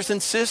brothers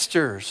and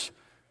sisters.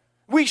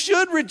 We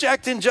should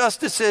reject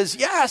injustices,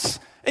 yes.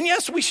 And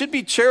yes, we should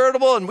be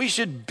charitable and we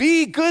should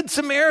be good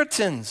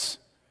Samaritans.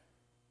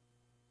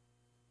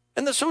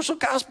 And the social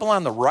gospel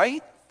on the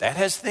right, that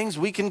has things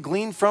we can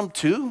glean from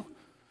too.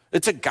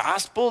 It's a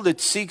gospel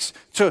that seeks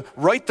to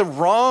right the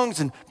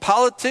wrongs in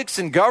politics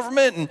and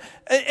government.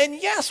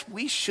 And yes,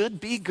 we should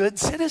be good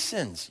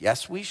citizens.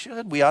 Yes, we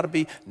should. We ought to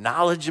be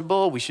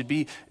knowledgeable. We should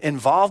be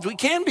involved. We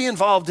can be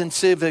involved in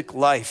civic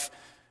life.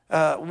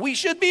 We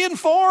should be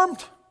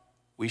informed.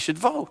 We should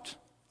vote,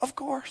 of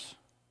course.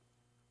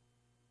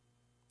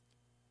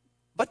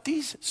 But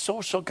these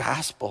social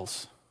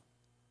gospels,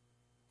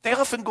 they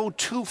often go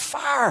too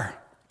far.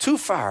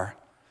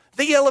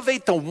 They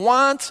elevate the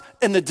wants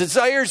and the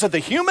desires of the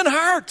human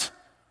heart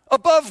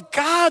above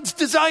God's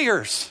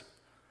desires.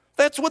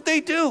 That's what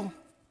they do.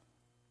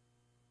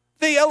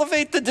 They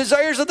elevate the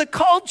desires of the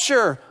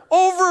culture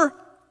over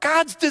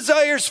God's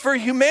desires for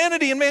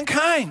humanity and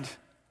mankind.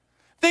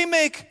 They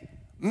make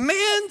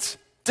man's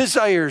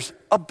desires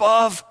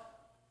above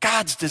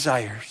God's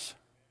desires.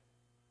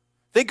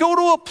 They go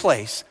to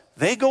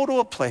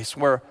a place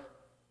where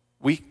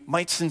we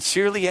might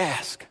sincerely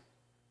ask,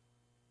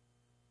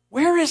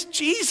 where is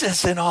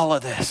Jesus in all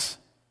of this?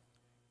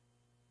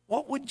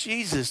 What would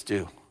Jesus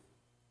do?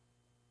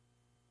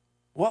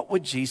 What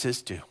would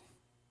Jesus do?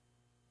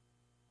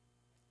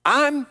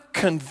 I'm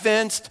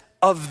convinced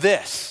of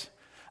this.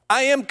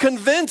 I am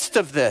convinced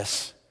of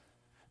this.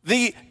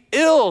 The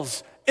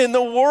ills in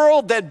the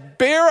world that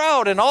bear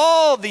out and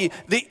all the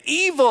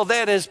evil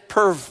that is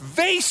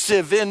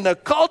pervasive in the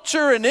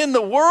culture and in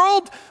the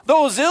world,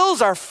 those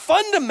ills are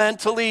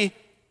fundamentally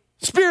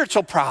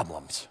spiritual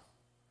problems.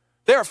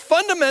 They're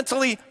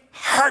fundamentally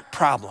heart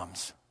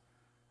problems.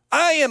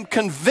 I am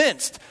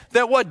convinced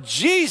that what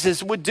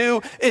Jesus would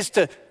do is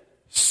to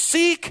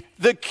seek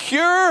the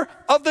cure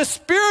of the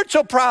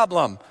spiritual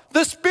problem,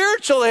 the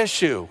spiritual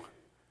issue.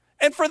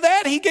 And for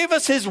that, he gave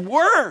us his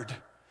word.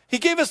 He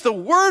gave us the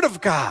word of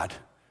God.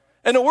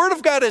 And the word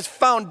of God is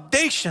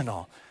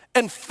foundational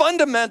and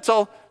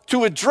fundamental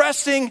to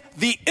addressing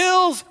the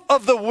ills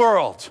of the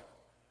world.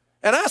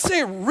 And I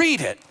say, read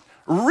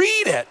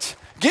it.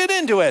 Get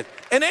into it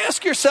and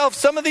ask yourself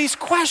some of these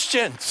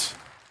questions.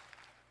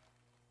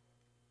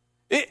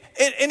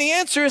 And the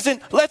answer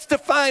isn't, let's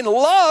define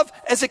love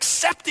as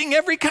accepting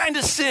every kind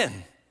of sin.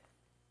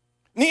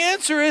 And the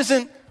answer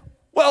isn't,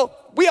 well,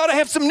 we ought to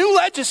have some new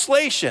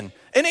legislation.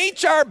 And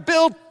H.R.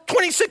 Bill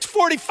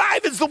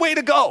 2645 is the way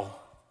to go.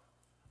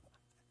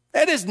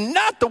 That is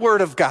not the word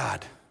of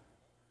God.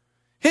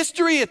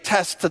 History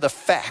attests to the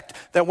fact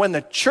that when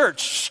the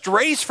church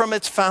strays from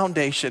its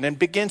foundation and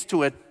begins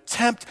to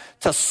attempt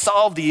to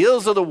solve the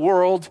ills of the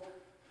world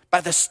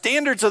by the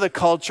standards of the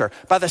culture,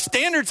 by the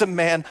standards of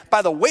man,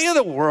 by the way of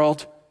the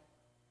world,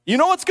 you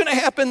know what's going to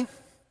happen?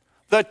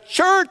 The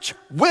church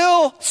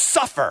will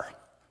suffer.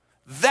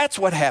 That's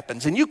what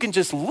happens. And you can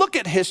just look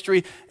at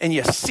history and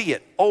you see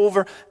it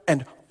over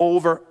and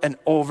over and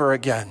over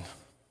again.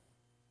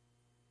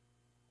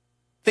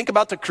 Think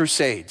about the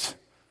Crusades.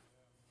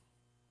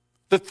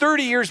 The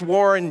 30 Years'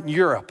 War in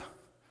Europe.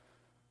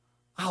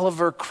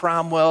 Oliver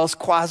Cromwell's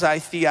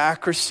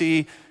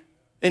quasi-theocracy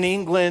in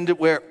England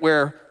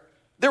where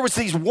there was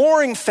these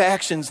warring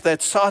factions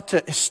that sought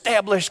to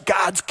establish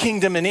God's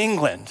kingdom in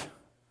England.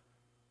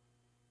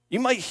 You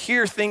might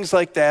hear things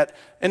like that,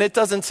 and it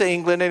doesn't say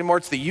England anymore,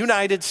 it's the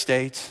United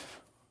States.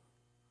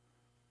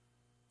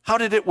 How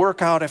did it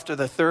work out after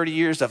the 30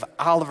 years of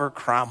Oliver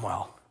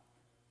Cromwell?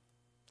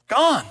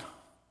 Gone.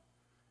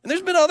 And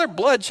there's been other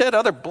bloodshed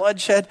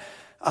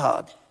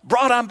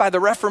brought on by the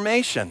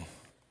Reformation.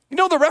 You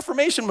know, the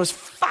Reformation was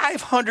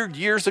 500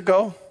 years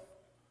ago.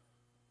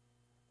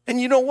 And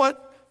you know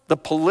what? The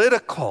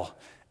political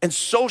and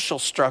social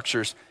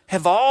structures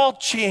have all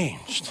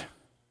changed.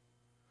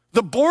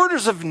 The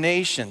borders of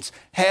nations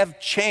have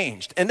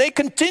changed, and they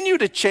continue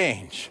to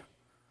change.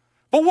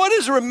 But what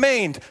has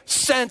remained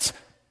since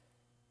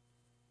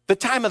the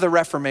time of the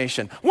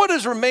Reformation? What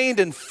has remained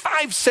in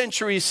 5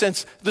 centuries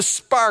since the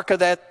spark of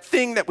that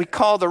thing that we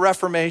call the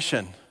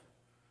Reformation?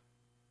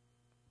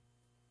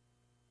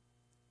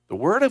 the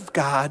Word of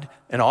God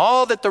and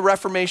all that the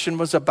Reformation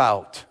was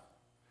about,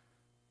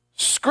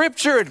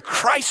 Scripture and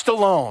Christ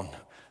alone,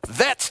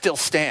 that still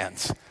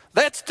stands.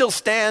 That still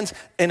stands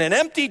in an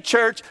empty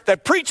church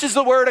that preaches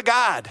the Word of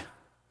God.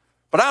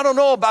 But I don't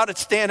know about it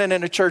standing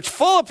in a church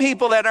full of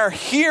people that are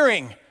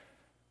hearing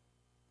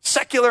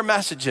secular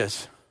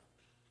messages.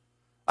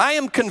 I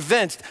am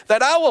convinced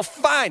that I will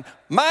find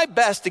my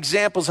best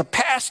examples of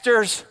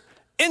pastors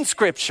in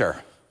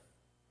Scripture.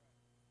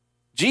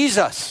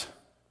 Jesus,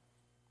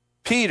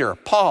 Peter,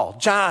 Paul,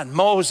 John,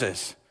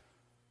 Moses.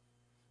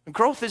 The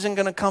growth isn't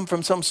going to come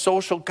from some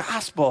social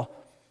gospel,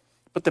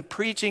 but the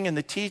preaching and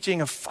the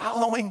teaching of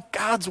following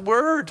God's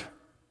word.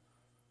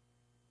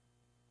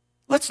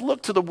 Let's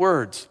look to the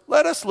words.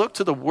 Let us look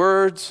to the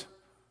words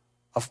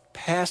of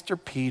Pastor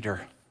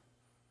Peter.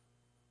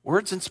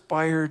 Words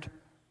inspired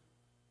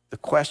the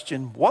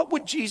question, what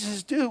would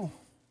Jesus do?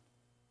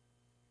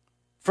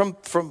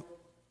 From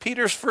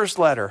Peter's first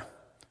letter.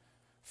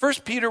 1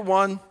 Peter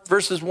 1,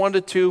 verses 1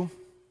 to 2.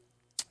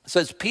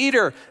 Says,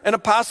 Peter, an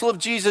apostle of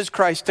Jesus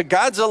Christ, to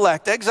God's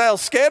elect,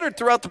 exiles scattered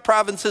throughout the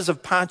provinces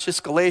of Pontus,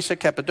 Galatia,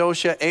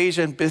 Cappadocia,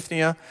 Asia, and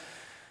Bithynia,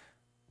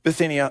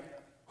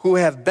 who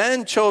have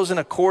been chosen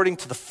according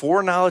to the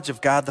foreknowledge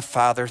of God the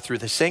Father through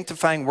the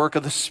sanctifying work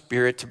of the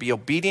Spirit to be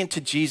obedient to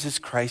Jesus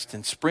Christ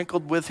and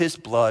sprinkled with his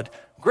blood.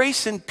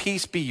 Grace and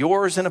peace be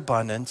yours in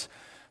abundance.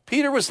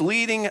 Peter was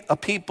leading a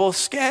people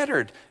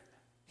scattered.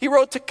 He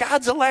wrote to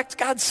God's elect,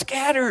 God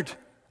scattered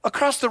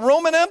across the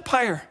Roman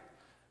Empire.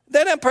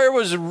 That empire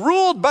was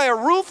ruled by a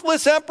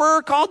ruthless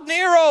emperor called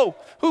Nero,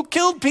 who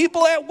killed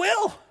people at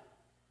will.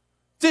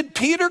 Did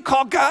Peter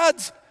call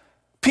God's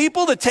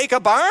people to take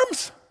up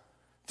arms?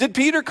 Did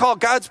Peter call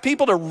God's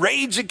people to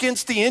rage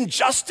against the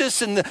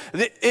injustice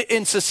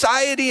in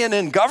society and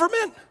in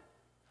government?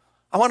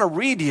 I want to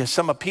read you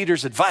some of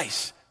Peter's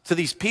advice to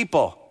these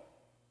people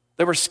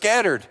that were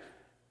scattered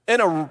in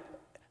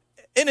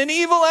an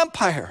evil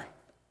empire.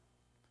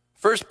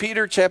 1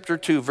 Peter chapter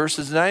 2,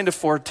 verses 9 to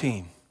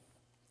 14.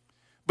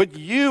 But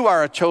you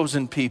are a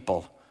chosen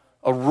people,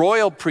 a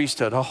royal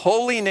priesthood, a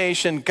holy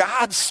nation,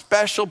 God's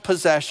special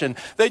possession,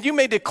 that you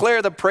may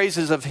declare the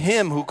praises of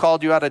him who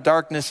called you out of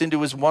darkness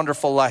into his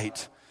wonderful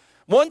light.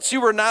 Once you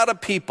were not a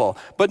people,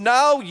 but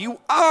now you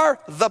are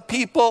the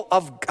people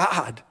of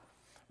God.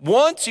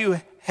 Once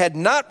you had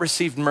not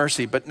received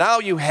mercy, but now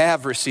you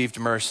have received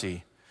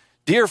mercy.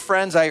 Dear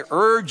friends, I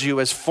urge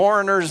you as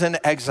foreigners and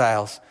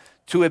exiles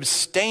to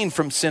abstain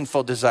from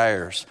sinful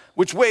desires,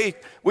 which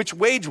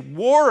wage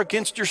war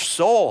against your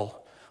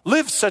soul.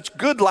 Live such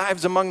good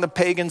lives among the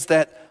pagans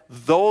that,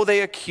 though they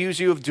accuse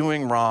you of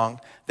doing wrong,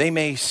 they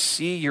may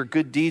see your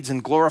good deeds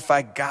and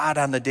glorify God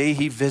on the day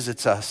he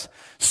visits us.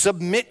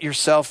 Submit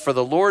yourself for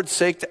the Lord's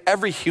sake to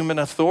every human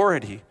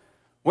authority,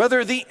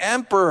 whether the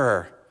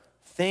emperor,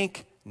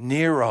 think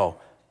Nero,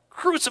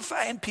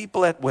 crucifying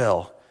people at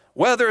will,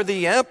 whether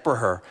the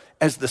emperor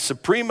as the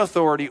supreme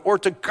authority, or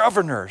to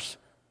governors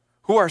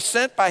who are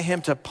sent by him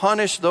to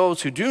punish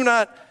those who do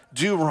not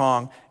do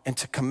wrong and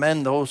to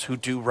commend those who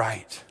do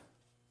right.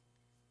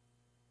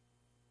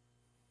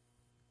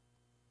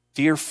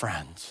 Dear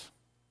friends,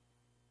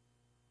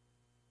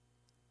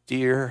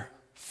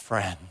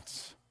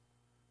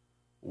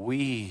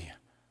 we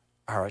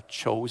are a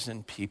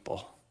chosen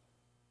people.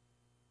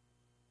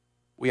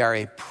 We are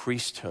a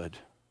priesthood.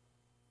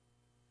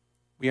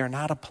 We are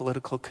not a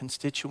political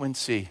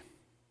constituency.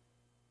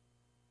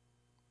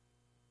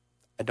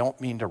 I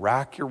don't mean to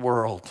rock your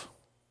world.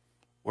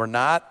 We're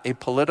not a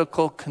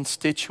political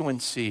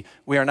constituency.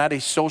 We are not a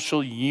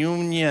social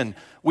union.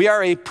 We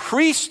are a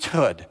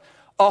priesthood,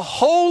 a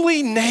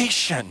holy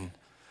nation,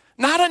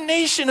 not a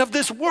nation of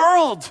this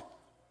world.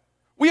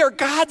 We are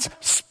God's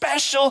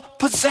special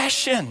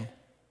possession.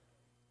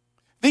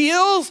 The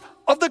ills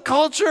of the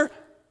culture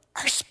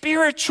are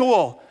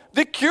spiritual.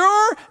 The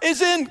cure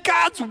is in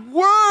God's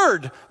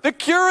word. The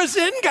cure is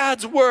in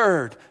God's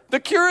word. The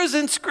cure is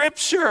in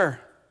Scripture.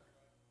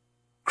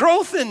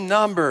 Growth in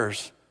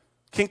numbers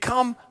can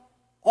come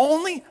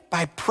only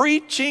by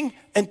preaching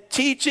and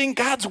teaching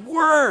God's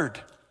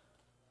word.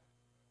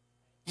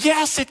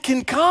 Yes, it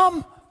can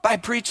come by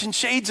preaching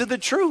shades of the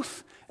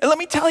truth. And let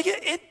me tell you,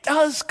 it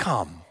does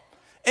come.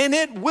 And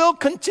it will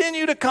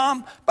continue to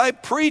come by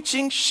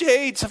preaching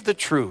shades of the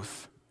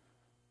truth.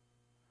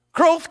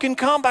 Growth can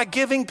come by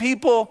giving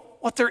people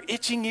what their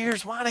itching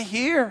ears want to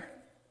hear.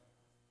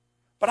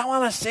 But I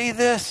want to say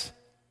this.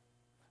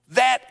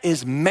 That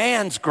is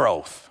man's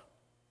growth.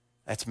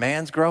 That's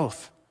man's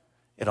growth.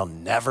 It'll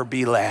never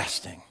be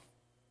lasting.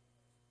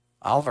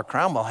 Oliver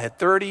Cromwell had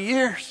 30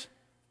 years.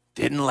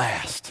 Didn't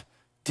last.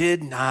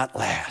 Did not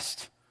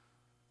last.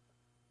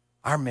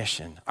 Our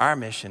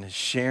mission is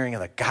sharing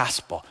the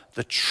gospel,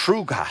 the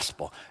true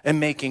gospel, and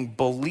making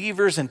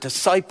believers and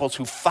disciples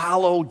who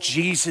follow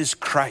Jesus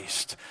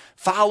Christ.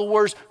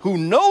 Followers who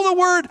know the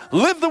word,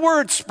 live the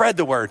word, spread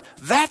the word.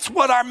 That's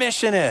what our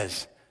mission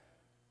is.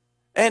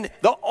 And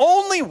the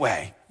only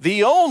way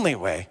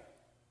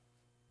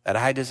that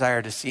I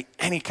desire to see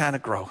any kind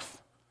of growth,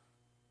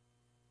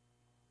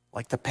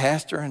 like the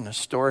pastor in the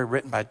story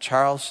written by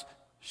Charles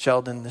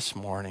Sheldon, this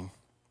morning,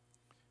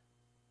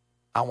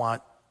 I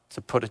want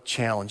to put a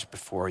challenge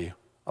before you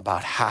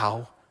about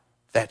how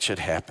that should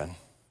happen.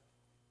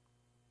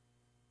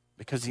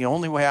 Because the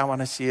only way I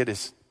want to see it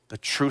is the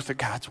truth of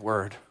God's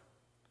word.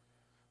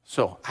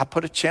 So I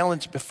put a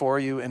challenge before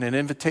you and an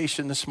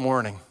invitation this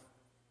morning.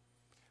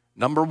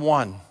 Number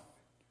one,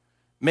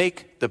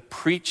 make the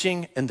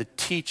preaching and the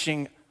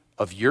teaching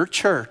of your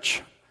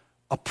church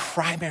a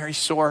primary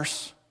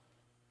source.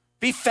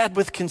 Be fed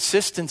with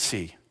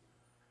consistency.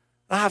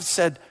 I've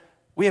said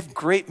we have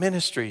great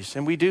ministries,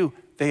 and we do.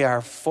 They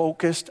are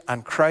focused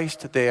on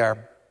Christ. They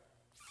are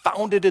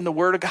founded in the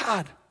Word of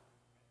God.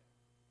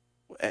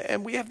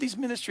 And we have these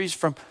ministries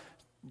from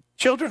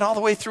children all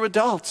the way through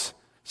adults,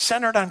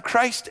 centered on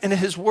Christ and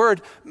His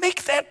Word.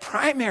 Make that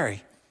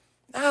primary,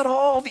 not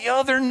all the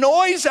other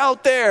noise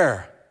out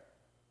there.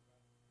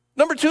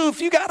 Number two,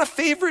 if you got a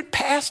favorite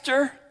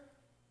pastor,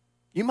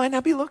 you might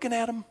not be looking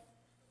at him.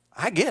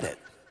 I get it.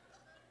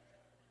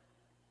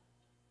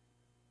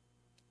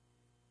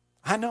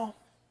 I know.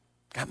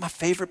 Got my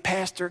favorite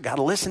pastor. Got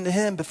to listen to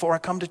him before I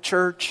come to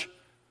church.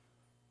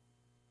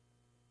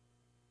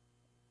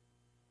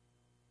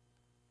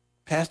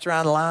 Pastor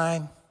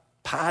online,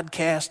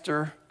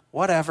 podcaster,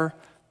 whatever.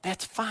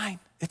 That's fine.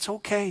 It's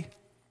okay.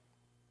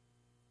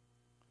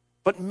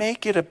 But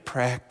make it a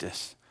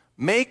practice.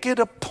 Make it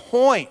a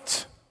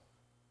point.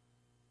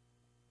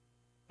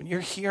 When you're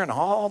hearing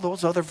all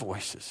those other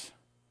voices,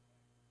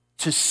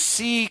 to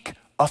seek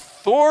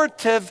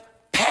authoritative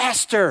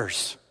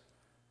pastors.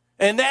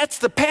 And that's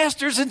the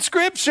pastors in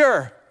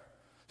Scripture.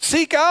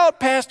 Seek out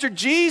Pastor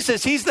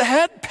Jesus. He's the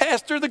head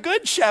pastor, the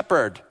good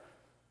shepherd.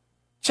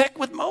 Check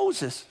with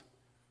Moses.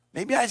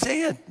 Maybe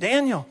Isaiah,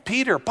 Daniel,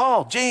 Peter,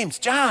 Paul, James,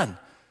 John.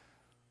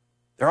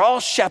 They're all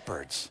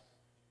shepherds.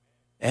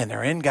 And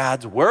they're in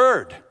God's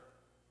word.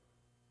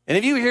 And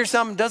if you hear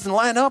something that doesn't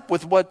line up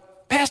with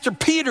what Pastor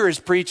Peter is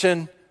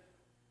preaching,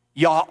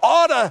 you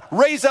ought to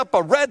raise up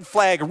a red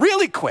flag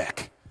really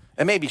quick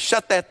and maybe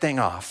shut that thing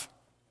off.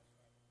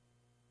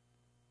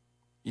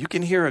 You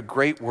can hear a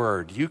great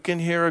word. You can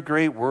hear a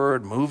great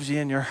word, moves you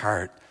in your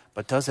heart,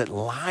 but does it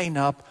line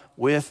up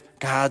with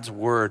God's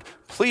word?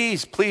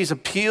 Please, please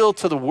appeal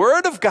to the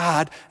word of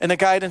God and the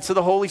guidance of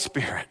the Holy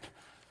Spirit.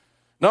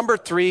 Number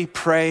three,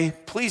 pray.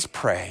 Please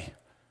pray.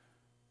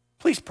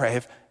 Please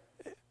pray.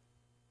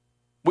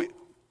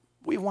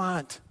 We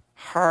want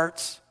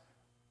hearts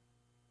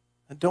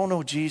that don't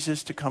know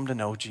Jesus to come to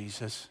know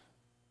Jesus.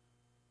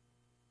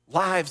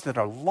 Lives that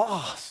are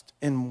lost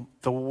in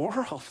the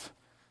world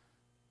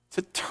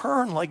to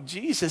turn like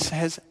Jesus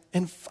has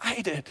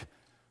invited.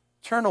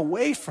 Turn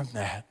away from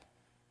that.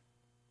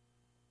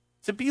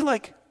 To be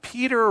like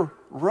Peter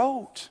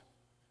wrote.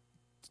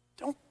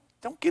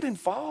 Don't get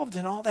involved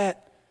in all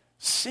that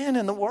sin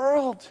in the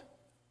world.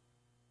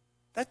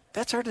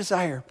 That's our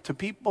desire for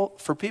people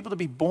to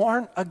be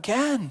born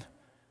again.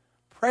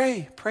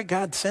 Pray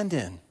God send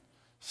in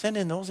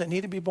those that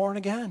need to be born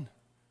again.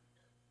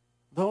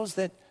 Those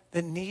that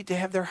need to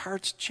have their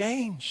hearts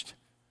changed.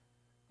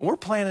 We're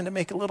planning to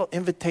make a little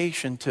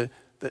invitation to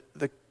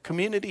the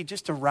community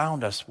just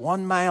around us,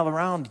 1 mile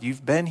around.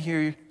 You've been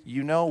here,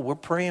 you know, we're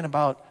praying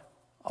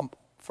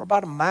for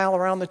about a mile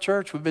around the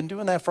church. We've been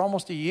doing that for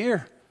almost a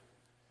year.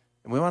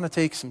 And we want to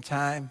take some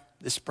time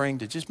this spring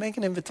to just make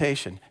an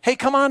invitation. Hey,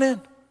 come on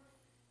in.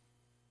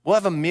 We'll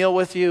have a meal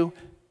with you.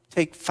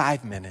 Take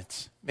 5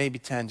 minutes, maybe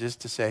 10, just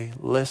to say,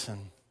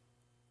 listen,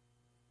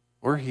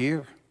 we're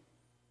here.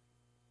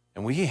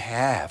 And we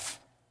have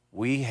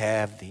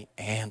the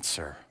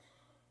answer.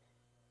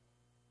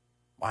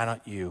 Why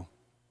don't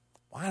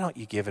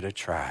you give it a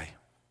try?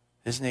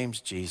 His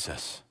name's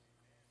Jesus.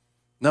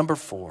 Number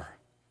 4,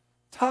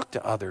 talk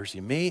to others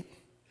you meet.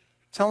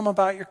 Tell them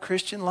about your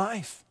Christian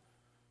life.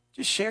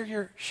 Just share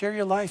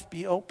your life.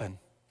 Be open.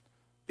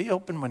 Be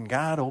open when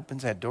God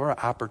opens that door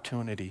of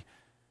opportunity.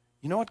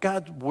 You know what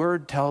God's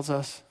word tells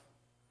us?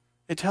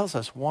 It tells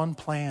us one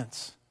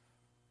plants,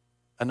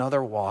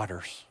 another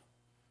waters.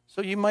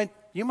 So you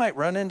might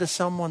run into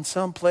someone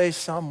someplace,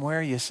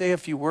 somewhere. You say a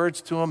few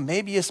words to them.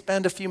 Maybe you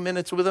spend a few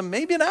minutes with them,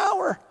 maybe an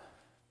hour.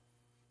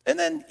 And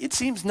then it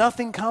seems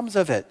nothing comes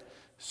of it.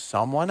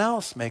 Someone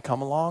else may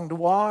come along to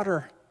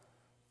water.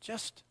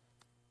 Just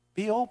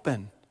be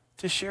open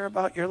to share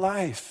about your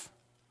life.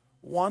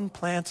 One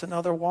plants,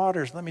 another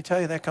waters. Let me tell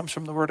you, that comes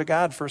from the Word of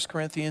God, 1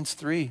 Corinthians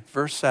 3,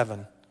 verse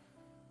 7.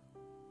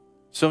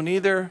 So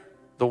neither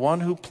the one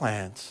who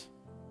plants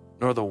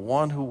nor the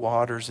one who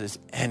waters is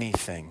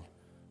anything,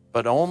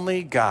 but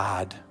only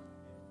God.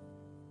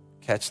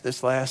 Catch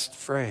this last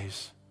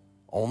phrase.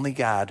 Only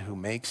God who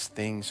makes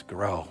things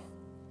grow.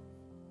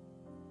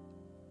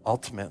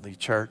 Ultimately,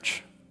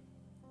 church,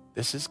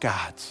 this is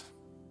God's.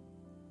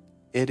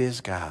 It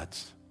is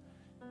God's.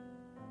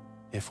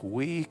 If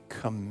we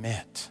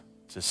commit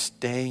to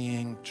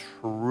staying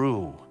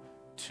true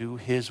to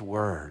His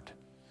word,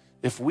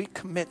 if we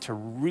commit to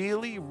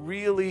really,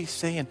 really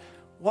saying,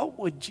 what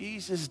would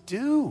Jesus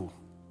do?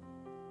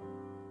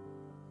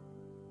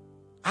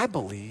 I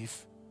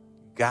believe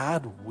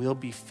God will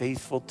be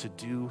faithful to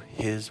do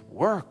His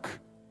work.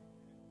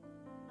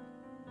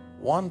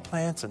 One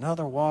plants,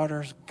 another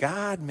waters.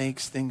 God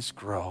makes things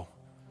grow.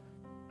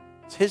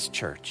 It's his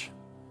church.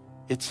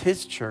 It's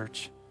his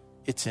church.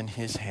 It's in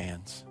his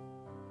hands.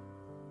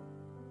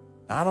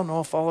 I don't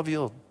know if all of you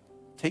will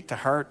take to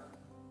heart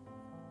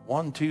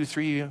 1, 2,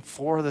 3,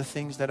 4 of the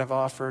things that I've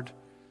offered.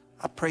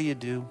 I pray you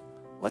do.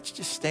 Let's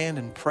just stand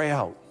and pray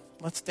out.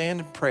 Let's stand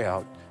and pray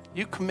out.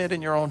 You commit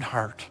in your own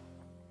heart.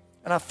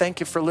 And I thank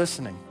you for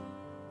listening.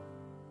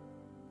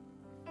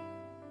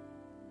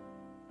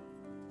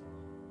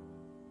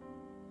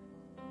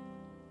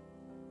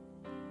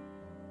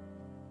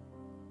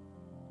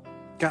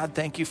 God,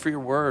 thank you for your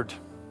word.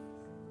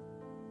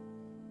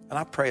 And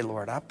I pray,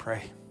 Lord, I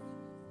pray.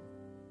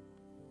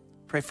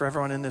 Pray for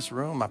everyone in this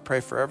room. I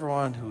pray for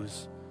everyone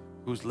who's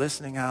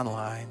listening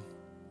online.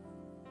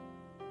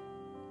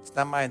 It's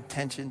not my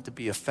intention to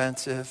be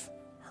offensive,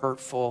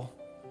 hurtful.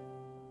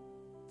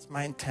 It's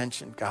my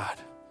intention, God,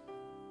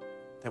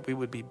 that we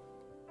would be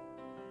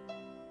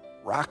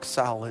rock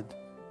solid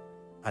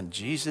on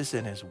Jesus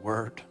and his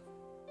word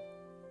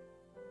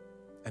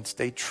and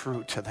stay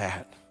true to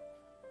that.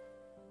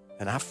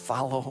 And I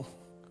follow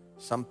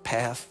some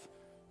path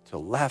to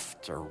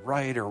left or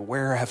right or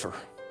wherever.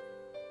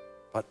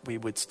 But we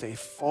would stay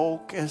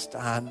focused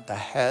on the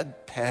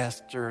head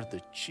pastor,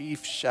 the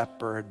chief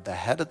shepherd, the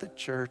head of the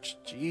church,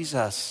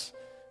 Jesus,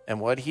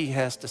 and what he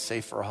has to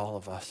say for all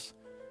of us.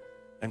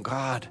 And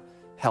God,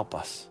 help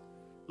us.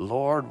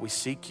 Lord, we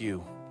seek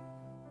you.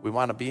 We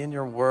want to be in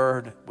your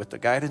word with the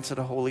guidance of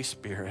the Holy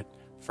Spirit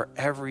for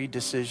every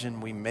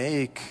decision we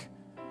make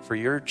for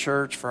your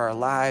church, for our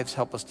lives.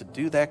 Help us to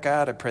do that,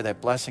 God. I pray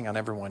that blessing on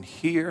everyone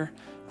here.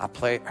 I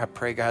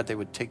pray, God, they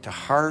would take to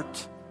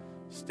heart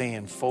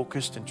staying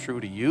focused and true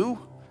to you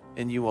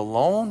and you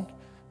alone.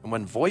 And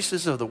when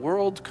voices of the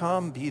world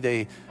come, be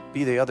they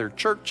other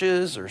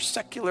churches or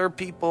secular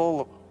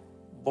people,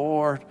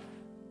 Lord,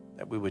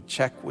 that we would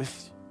check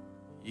with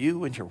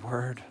you and your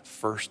word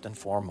first and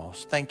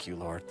foremost. Thank you,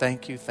 Lord.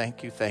 Thank you,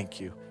 thank you, thank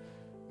you.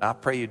 And I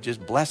pray you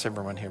just bless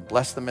everyone here.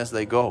 Bless them as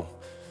they go.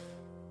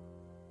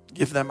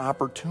 Give them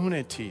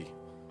opportunity.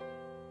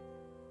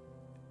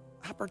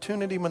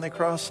 Opportunity when they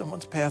cross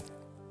someone's path.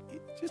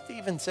 Just to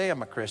even say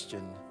I'm a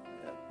Christian.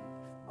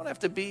 Don't have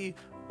to be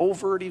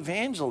overt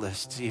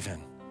evangelists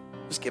even.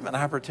 Just give an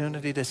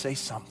opportunity to say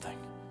something.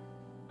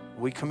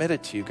 We commit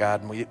it to you,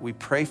 God, and we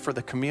pray for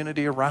the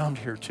community around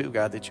here too,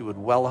 God, that you would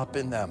well up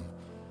in them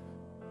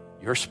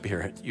your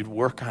spirit. You'd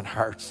work on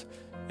hearts.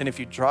 And if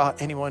you draw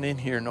anyone in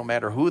here, no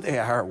matter who they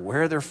are,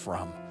 where they're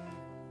from,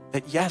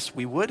 that yes,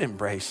 we would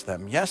embrace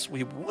them. Yes,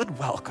 we would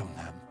welcome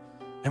them.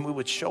 And we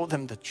would show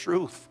them the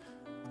truth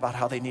about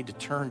how they need to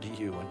turn to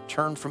you and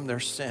turn from their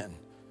sin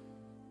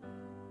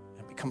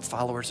and become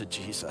followers of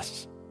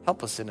Jesus.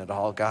 Help us in it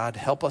all, God.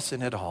 Help us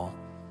in it all.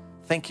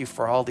 Thank you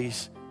for all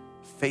these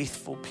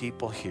faithful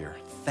people here.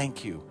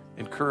 Thank you.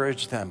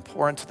 Encourage them.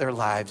 Pour into their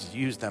lives.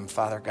 Use them,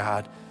 Father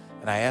God.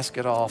 And I ask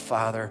it all,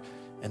 Father,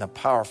 in the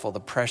powerful, the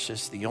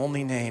precious, the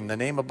only name, the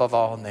name above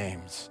all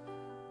names,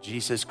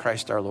 Jesus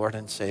Christ, our Lord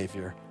and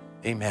Savior.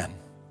 Amen.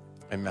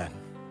 Amen.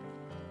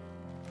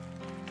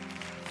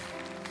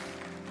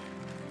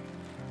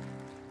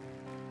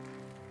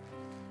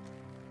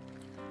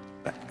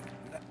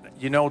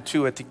 You know,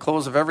 too, at the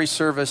close of every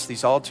service,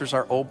 these altars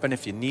are open.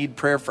 If you need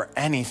prayer for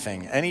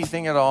anything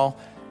at all,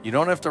 you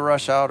don't have to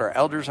rush out. Our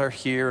elders are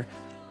here.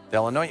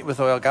 They'll anoint you with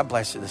oil. God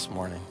bless you this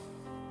morning.